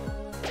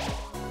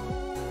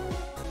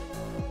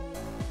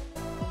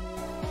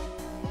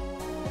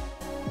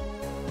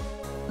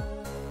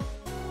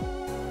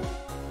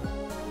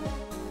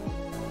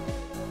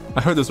 I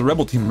heard there's a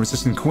rebel team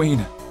resisting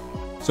Queen.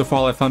 So far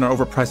all I found are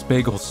overpriced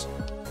bagels.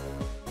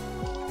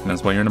 And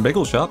that's why you're in a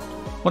bagel shop.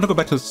 Want to go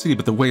back to the city,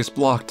 but the way is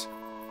blocked.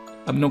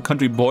 I'm no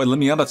country boy, let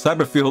me out of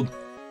Cyberfield.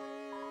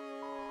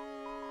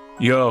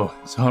 Yo,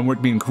 it's hard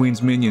work being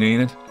Queen's minion,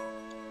 ain't it?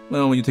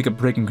 Well, when you take a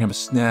break and grab a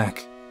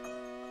snack.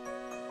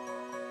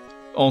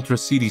 Ultra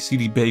seedy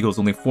bagels,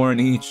 only 4 in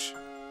each.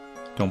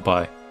 Don't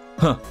buy.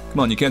 Huh, come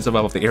on, you can't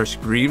survive off the air she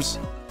breathes.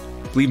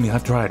 Believe me,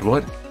 I've tried,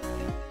 what?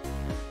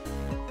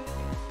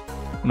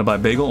 Wanna buy a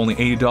bagel? Only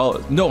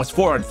 $80. No, it's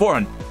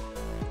foreign!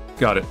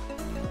 Got it.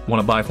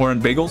 Wanna buy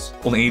foreign bagels?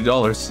 Only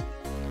 $80.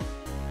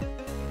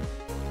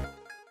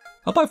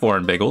 I'll buy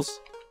foreign bagels.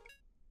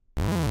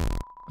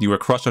 You were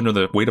crushed under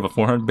the weight of a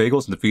 400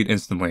 bagels and defeated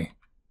instantly.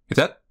 Is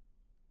that...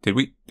 Did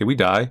we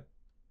die?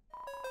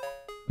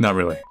 Not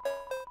really.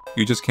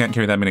 You just can't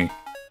carry that many.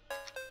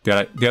 Did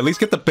I at least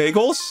get the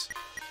bagels?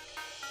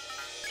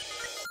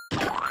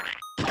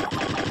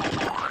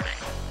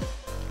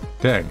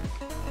 Dang.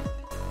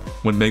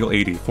 1 bagel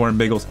 80. Foreign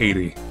bagels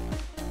 80.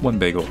 1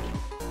 bagel.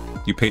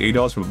 You pay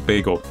 $8 for a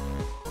bagel.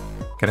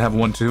 Can I have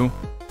one too?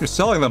 You're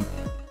selling them!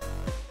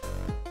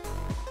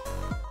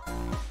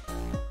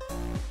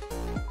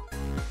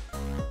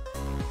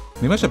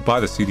 Maybe I should buy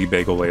the CD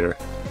bagel later.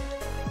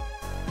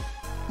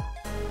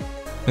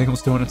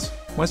 Bagels, donuts.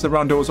 Why is the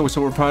round dough always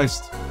so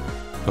overpriced?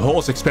 The whole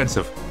is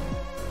expensive.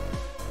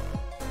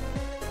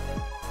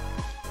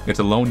 It's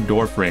a lone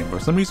door frame. For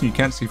some reason, you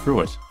can't see through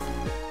it.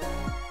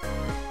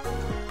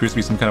 Appears to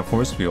be some kind of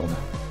force field.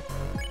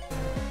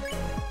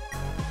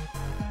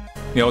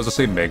 Yeah, it was the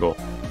same bagel.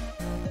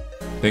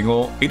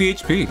 Bagel, 80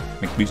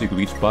 HP. Make music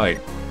with each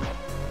bite.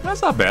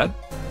 That's not bad.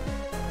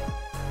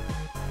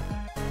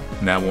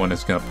 And that one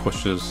is gonna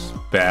push us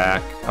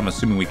back. I'm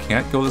assuming we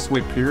can't go this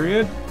way,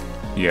 period?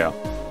 Yeah.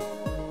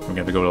 We're gonna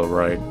have to go to the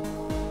right.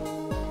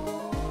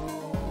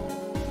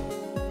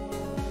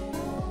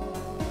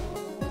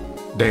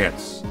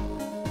 Dance.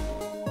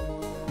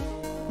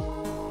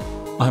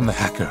 I'm the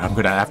hacker. I'm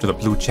gonna after the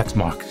blue check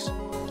marks.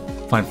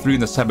 Find 3 in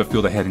the cyber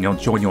field ahead and you'll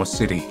join your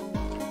city.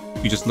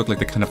 You just look like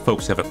the kind of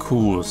folks who have a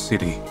cool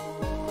city.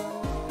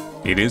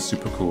 It is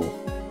super cool.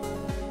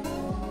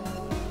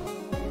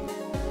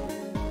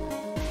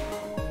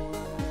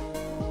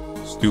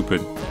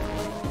 Stupid.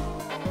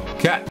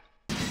 Cat!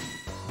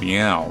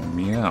 Meow,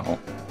 meow.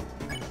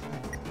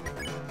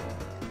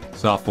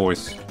 Soft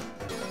voice.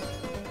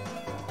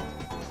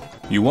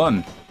 You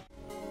won.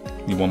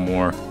 Need one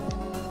more.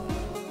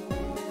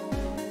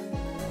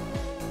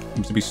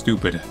 Seems to be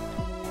stupid.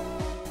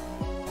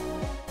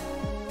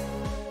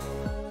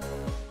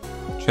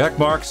 Check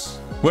marks.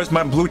 Where's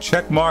my blue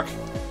check mark?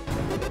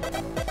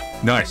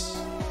 Nice.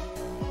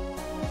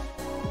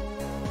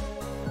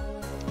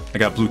 I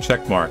got blue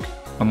check mark.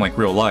 Unlike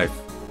real life.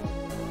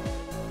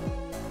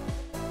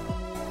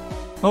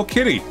 Oh,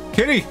 kitty!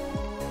 Kitty!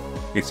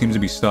 It seems to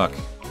be stuck.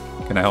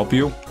 Can I help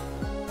you?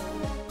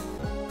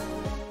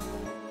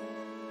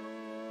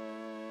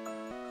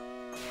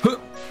 Huh.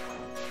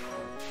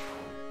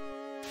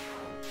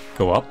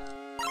 Go up.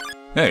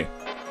 Hey.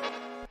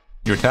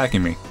 You're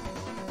attacking me.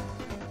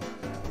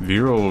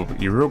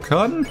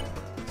 Virocun?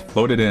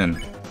 Float it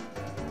in.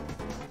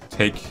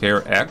 Take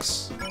care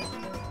X.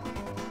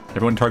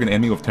 Everyone target an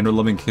enemy with tender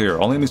loving care.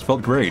 All enemies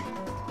felt great.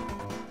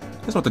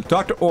 That's what the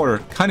doctor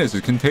ordered. Kindness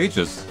is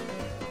contagious.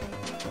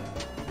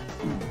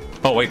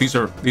 Oh wait, these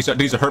are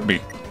hurt me.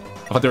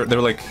 I thought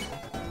they're like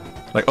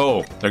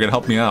oh, they're gonna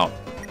help me out.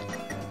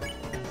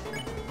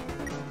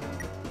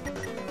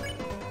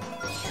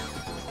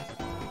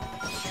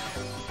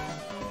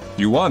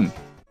 You won.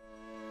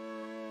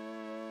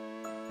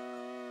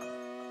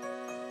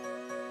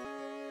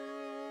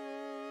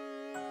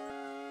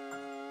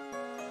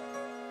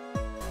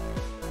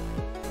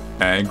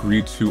 I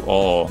agree to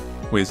all.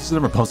 Wait, is this a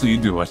proposal? You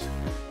do it.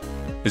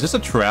 Is this a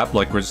trap,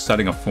 like we're just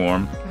setting a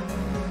form?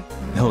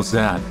 The hell is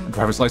that? A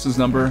driver's license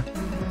number?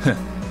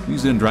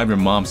 Use it and drive your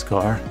mom's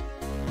car.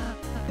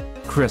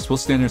 Chris, we'll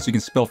stand here so you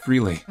can spell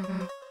freely.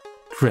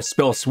 Chris,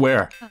 spell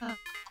swear.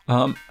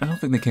 I don't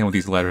think they came with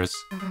these letters.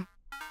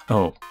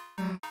 Oh.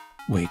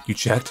 Wait, you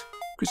checked?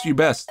 Chris, do your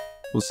best.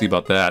 We'll see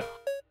about that.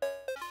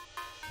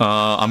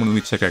 I'm gonna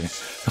be checking.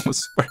 I will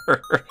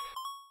swear.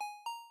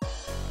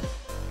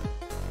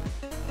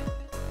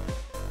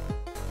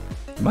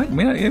 It might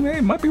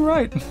be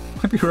right.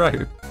 Might be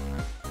right.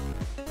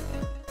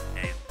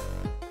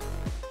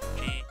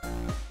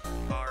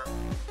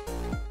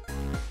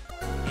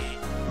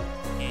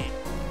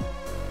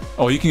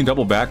 Oh, you can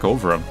double back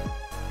over him.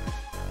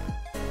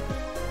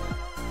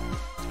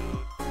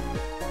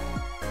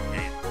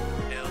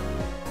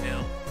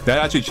 That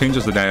actually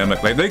changes the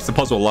dynamic. Like, makes the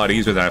puzzle a lot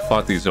easier than I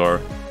thought these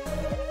are.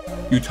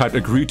 You typed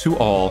agree to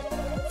all.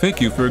 Thank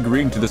you for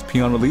agreeing to this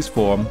peon release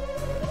form.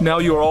 Now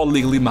you are all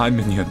legally my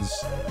minions.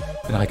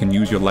 And I can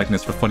use your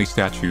likeness for funny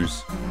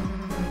statues.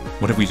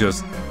 What if we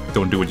just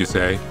don't do what you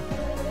say?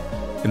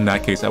 In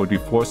that case, I would be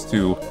forced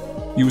to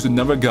use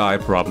another guy,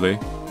 probably.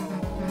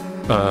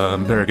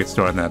 Better get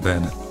started on that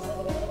then.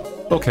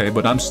 Okay,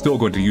 but I'm still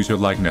going to use your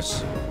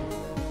likeness.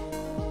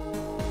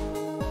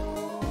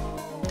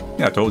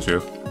 Yeah, I told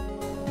you.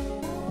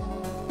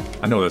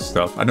 I know this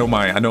stuff. I know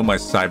my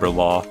cyber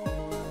law.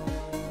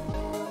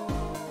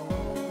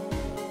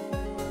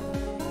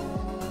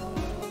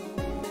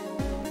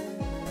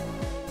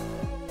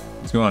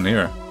 What's going on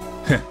here?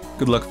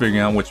 Good luck figuring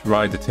out which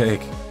ride to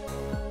take.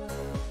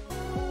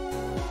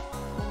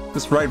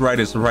 This ride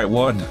is the right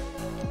one.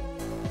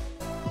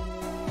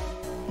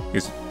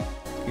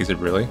 Is it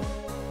really?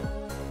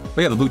 Oh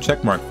yeah, the blue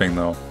checkmark thing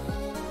though.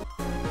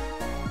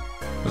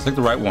 Looks like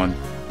the right one.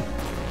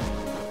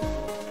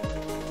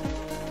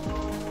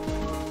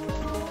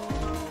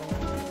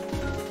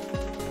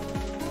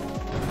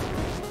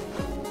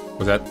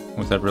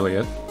 Was that really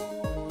it?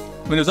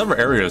 I mean, there's other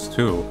areas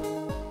too.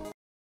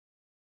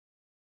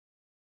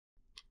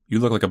 You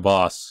look like a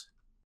boss.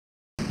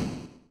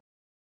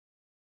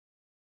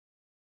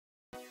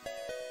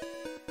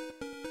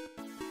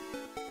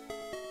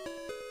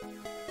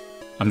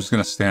 I'm just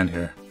gonna stand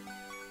here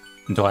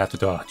until I have to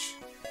dodge.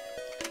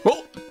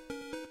 Oh!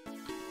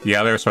 Yeah,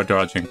 I better start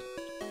dodging.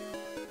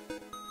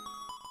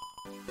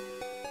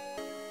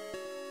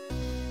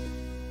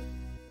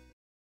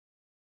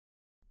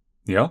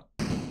 Yeah?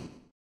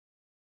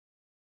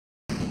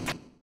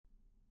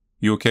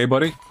 You okay,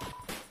 buddy?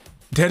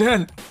 Dead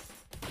end!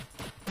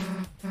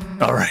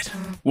 Alright,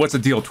 what's the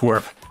deal,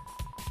 twerp?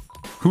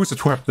 Who's the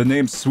twerp? The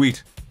name's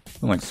Sweet. I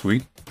don't like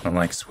sweet. I don't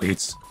like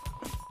sweets.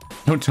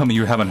 Don't tell me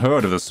you haven't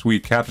heard of the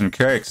sweet Captain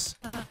Cakes.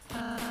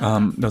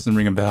 Doesn't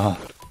ring a bell.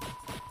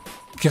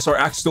 Guess our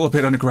act's still a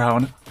bit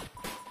underground.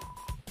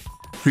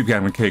 Sweet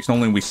Captain Cakes, not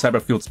only are we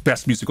Cyberfield's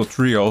best musical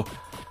trio,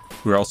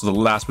 we're also the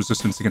last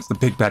resistance against the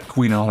big bad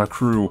queen and all our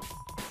crew.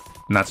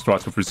 And that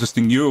starts with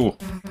resisting you.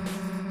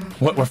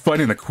 What? We're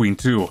fighting the queen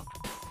too.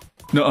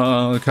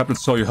 No, the captain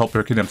saw you help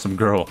her kidnap some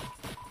girl.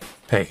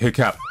 Hey,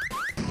 Cap.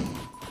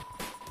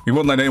 We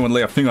won't let anyone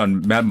lay a finger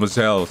on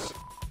mademoiselles.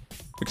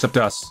 Except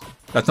us.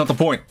 That's not the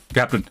point,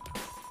 Captain.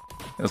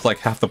 It's like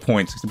half the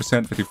point.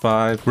 60%,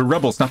 55. We're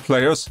rebels, not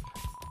players.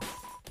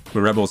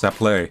 We're rebels that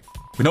play.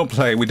 We don't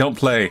play, we don't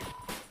play.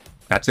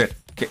 That's it.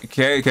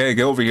 Okay, get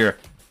over here.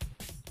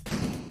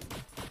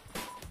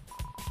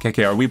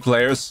 KK, are we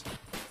players?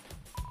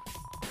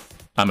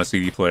 I'm a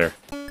CD player.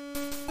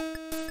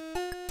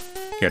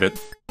 Get it?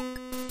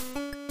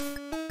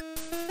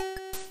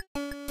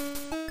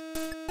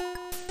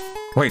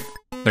 Wait,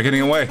 they're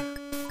getting away.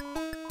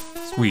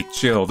 Sweet,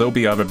 chill. There'll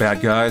be other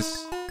bad guys.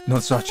 No,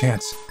 it's our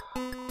chance.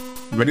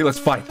 You ready? Let's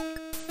fight.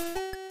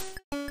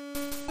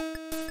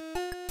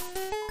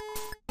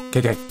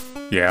 KK.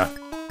 Yeah.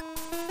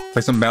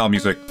 Play some battle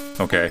music.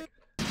 Okay.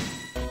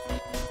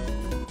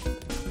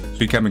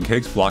 Sweet Captain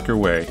Cakes, block your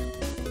way.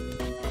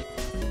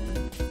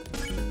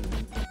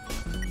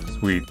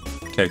 Sweet.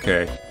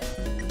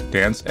 KK.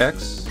 Dance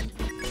X?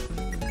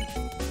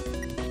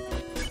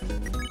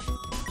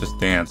 Just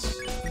dance.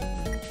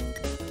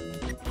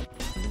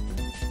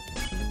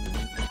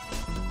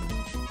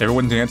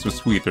 Everyone dance was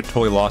sweet. They're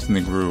totally lost in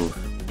the groove.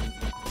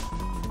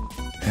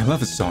 Hey, I love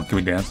this song. Can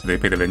we dance? Do they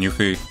pay the venue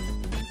fee?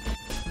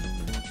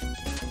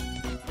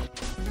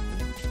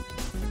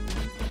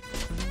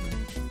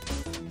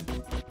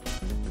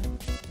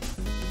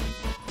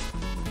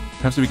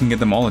 Perhaps if we can get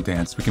them all to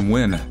dance, we can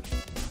win.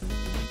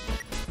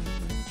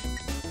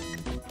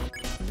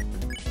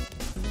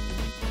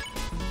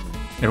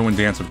 Everyone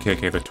dance with KK.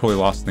 They're totally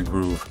lost in the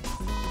groove.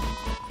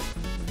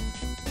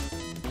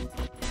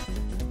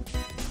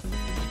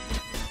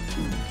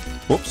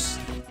 Whoops.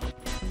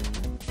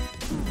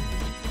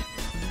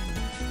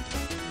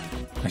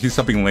 I see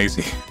something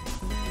lazy.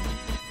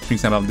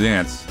 Means I'm about to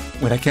dance.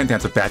 Wait, I can't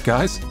dance with bad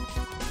guys?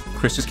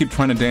 Chris, just keep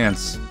trying to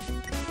dance.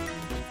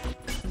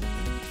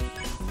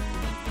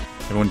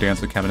 Everyone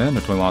dance with Captain N,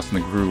 they're totally lost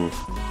in the groove.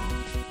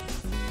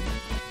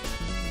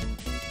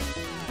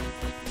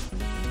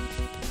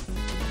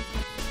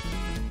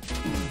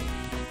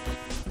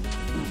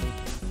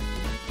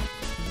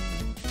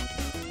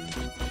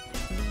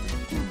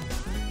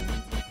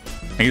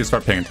 I need to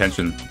start paying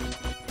attention.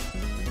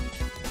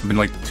 I've been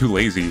like too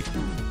lazy.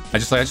 I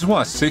just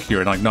want to sit here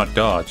and like not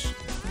dodge.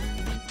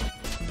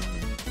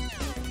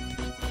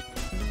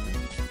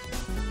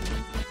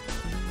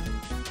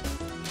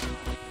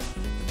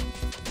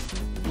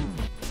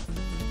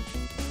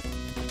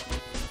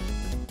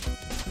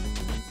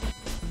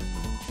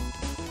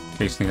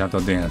 Tasting out the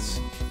dance.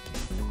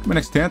 My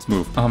next dance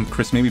move.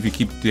 Chris, maybe if you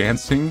keep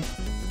dancing.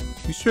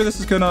 You sure this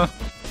is gonna?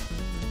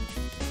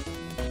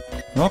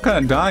 We're all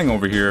kind of dying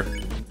over here.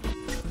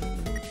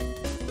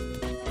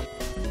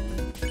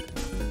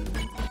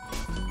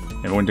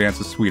 Everyone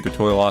dances sweet. They're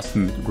totally lost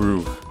in the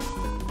groove.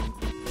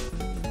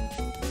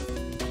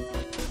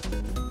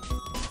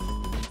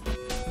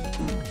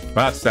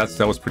 Wow,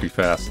 that was pretty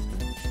fast.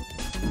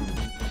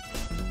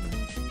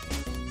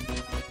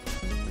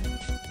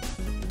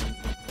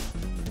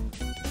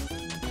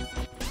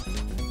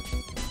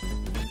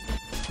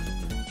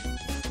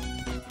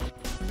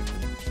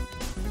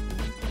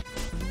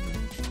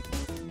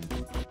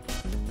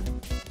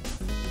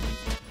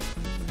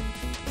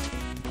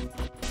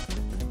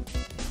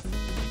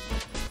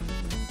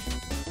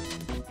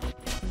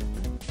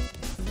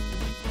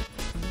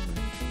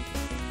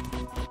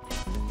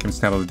 Can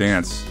snap the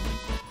dance.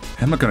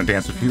 I'm not gonna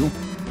dance with you.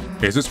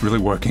 Hey, is this really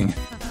working?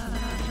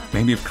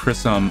 Maybe if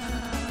Chris,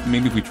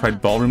 maybe if we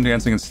tried ballroom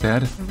dancing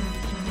instead?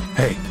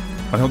 Hey,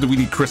 why the hell do we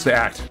need Chris to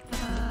act?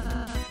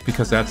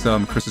 Because that's,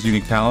 Chris's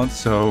unique talent,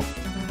 so...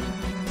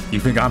 You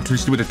think I'm too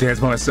stupid to dance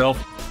by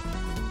myself?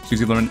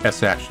 Susie learned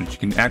S action. She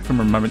can act from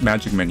her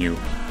magic menu.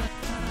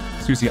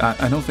 Susie,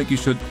 I don't think you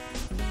should...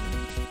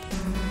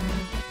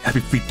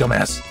 Happy feet,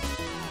 dumbass!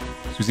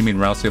 Susie made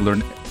Rouse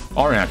learn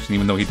R action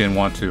even though he didn't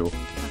want to.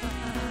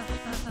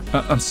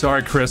 I'm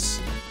sorry,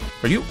 Chris.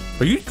 Are you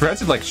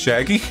dressed like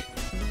Shaggy?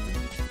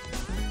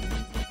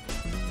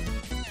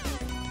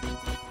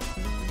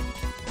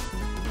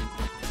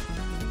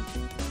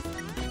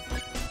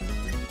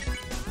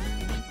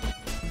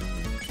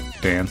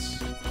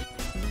 Dance.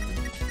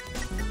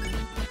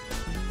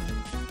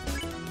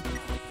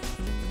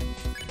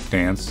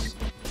 Dance.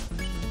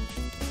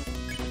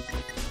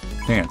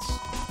 Dance.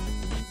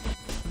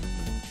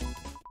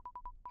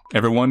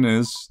 Everyone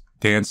is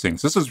dancing.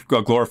 So this is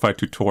a glorified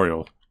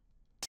tutorial.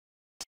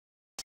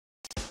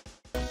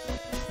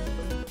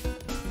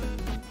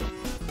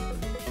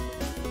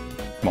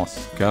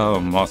 Moscow,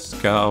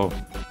 Moscow.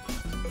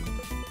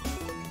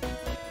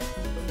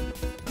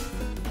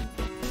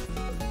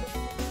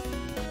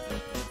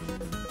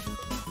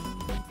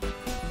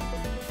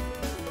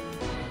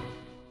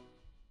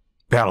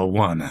 Battle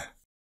 1.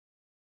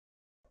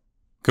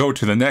 Go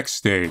to the next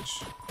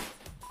stage.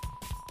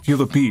 Feel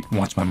the beat,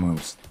 watch my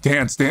moves.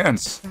 Dance,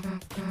 dance!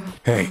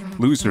 Hey,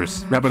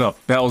 losers, wrap it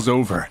up, battle's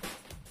over.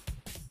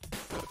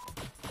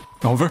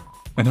 Over?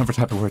 Another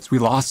type of words, we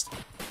lost?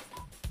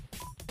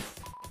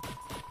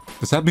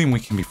 Does that mean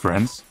we can be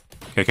friends?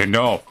 Okay,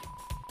 no.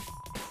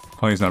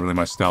 Playing's not really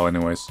my style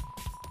anyways.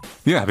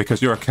 Yeah, because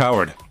you're a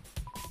coward.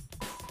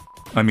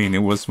 I mean, it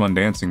was fun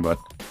dancing, but...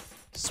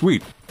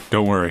 Sweet,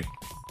 don't worry.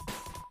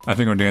 I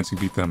think our dancing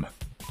beat them.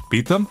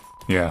 Beat them?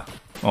 Yeah,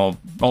 all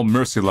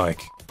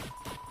mercy-like.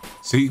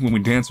 See, when we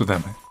dance with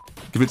them,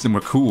 convince them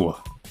we're cool.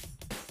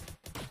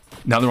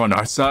 Now they're on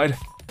our side?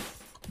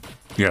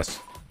 Yes.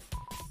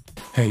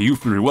 Hey, you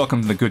three,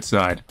 welcome to the good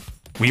side.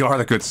 We are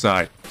the good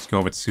side. Let's go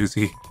with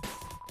Susie.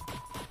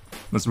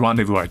 Let's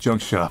rendezvous at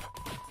junk shop.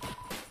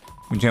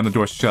 We jam the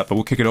door shut, but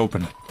we'll kick it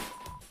open.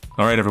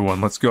 Alright everyone,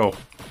 let's go.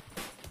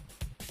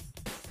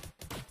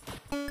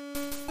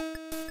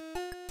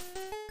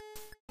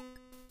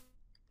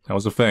 That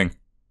was a thing.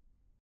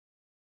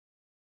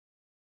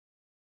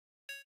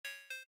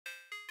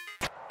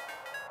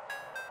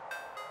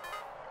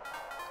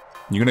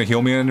 You gonna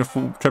heal me on your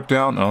full trip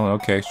down? Oh,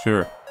 okay,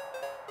 sure.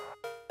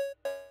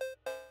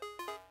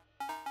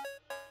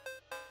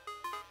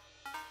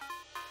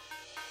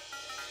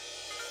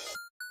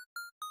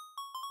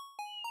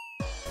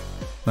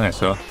 Nice,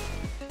 huh?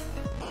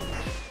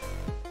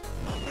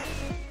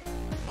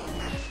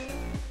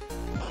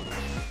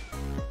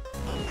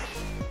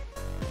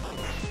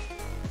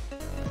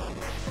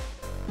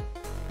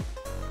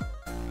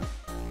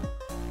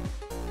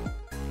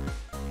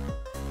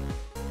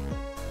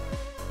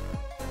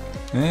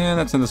 And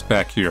let's send this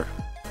back here.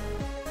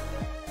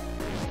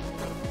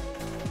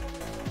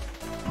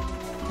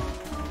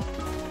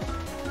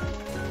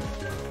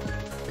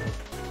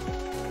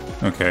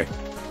 Okay.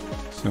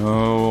 So,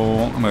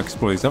 I'm gonna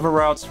explore these other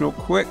routes real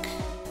quick.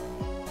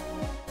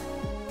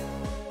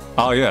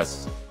 Ah,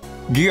 yes.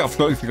 It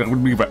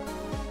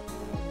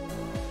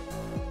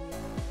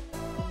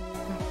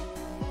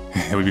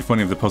would be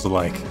funny if the puzzle,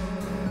 like,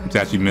 it's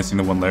actually missing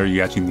the one layer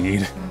you actually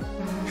need.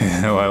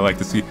 I like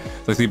to see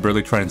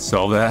Burley try and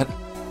solve that.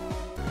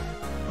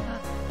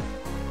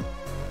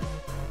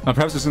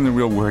 Perhaps this isn't the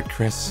real word,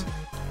 Chris.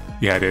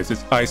 Yeah, it is.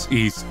 It's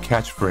Ice-E's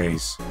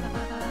catchphrase.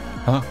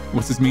 Huh?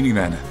 What's his meaning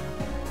then?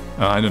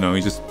 I don't know.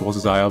 He just pulls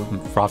his eye up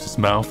and froths his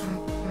mouth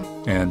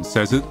and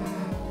says it.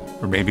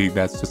 Or maybe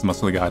that's just the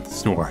muscly guy at the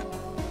store.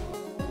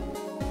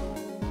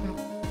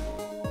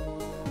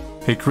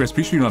 Hey, Chris,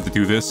 pretty sure you don't have to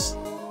do this.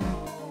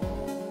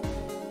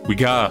 We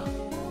gotta...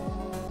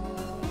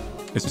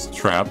 It's just a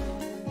trap.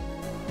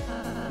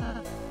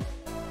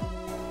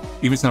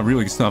 Even if it's not real,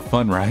 it's not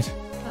fun, right?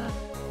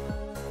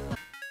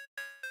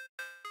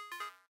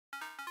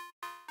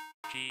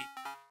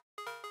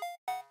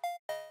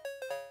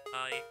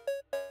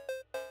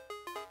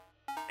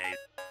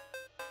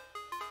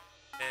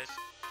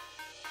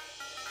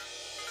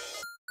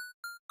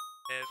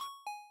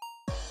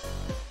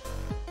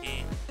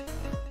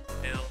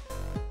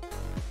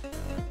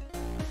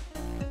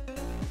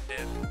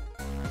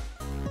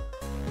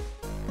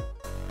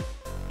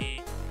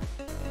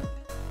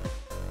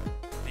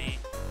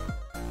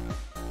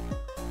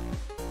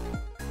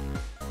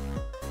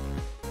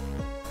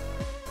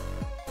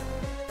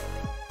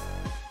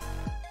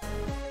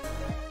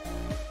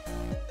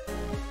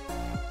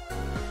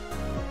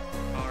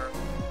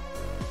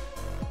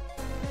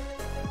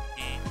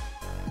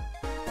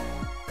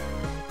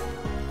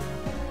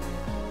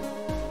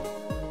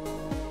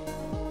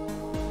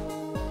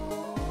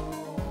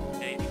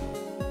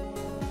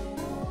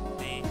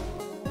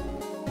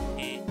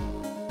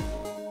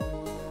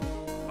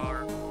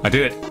 I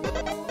did it!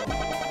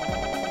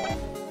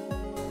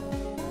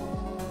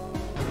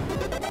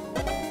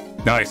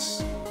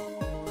 Nice.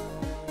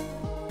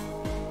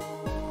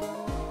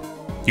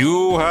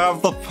 You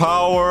have the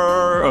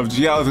power of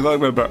geology.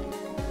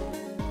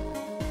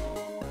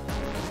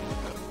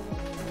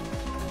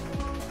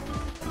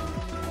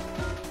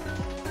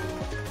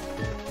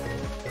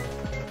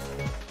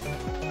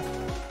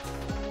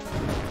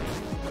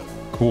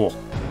 Cool.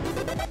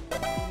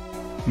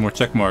 More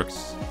check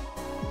marks.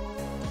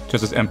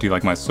 Just as empty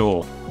like my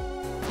soul.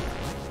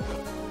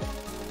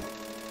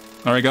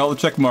 Alright, got all the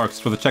check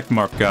marks for the check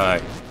mark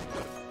guy.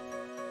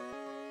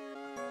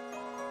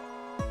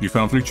 You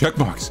found 3 check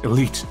marks.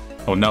 Elite.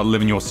 I will now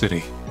live in your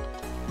city.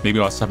 Maybe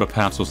our cyber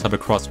paths will cyber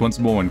cross once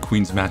more in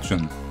Queen's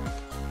Mansion.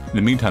 In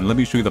the meantime, let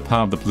me show you the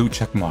power of the blue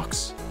check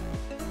marks.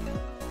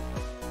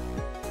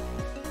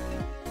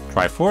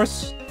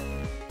 Triforce?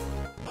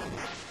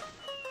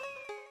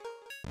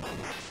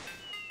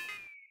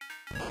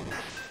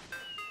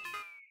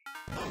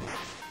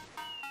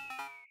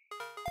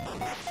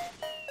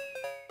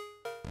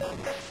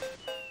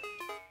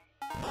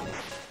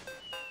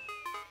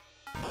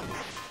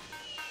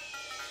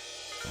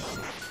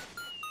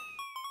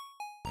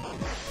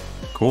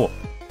 Cool.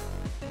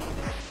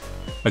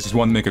 I just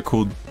wanted to make a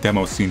cool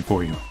demo scene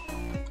for you.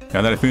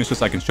 Now that I finished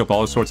this, I can show up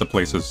all sorts of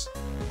places.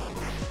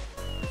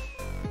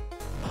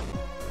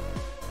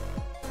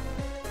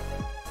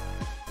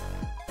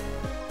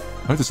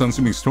 heard this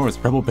unassuming store is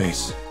Rebel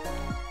Base,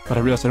 but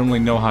I realized I don't really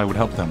know how I would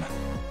help them.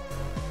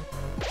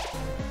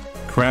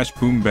 Crash,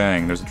 boom,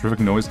 bang. There's a terrific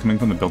noise coming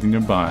from the building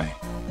nearby.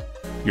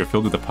 You're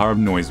filled with the power of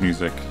noise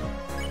music.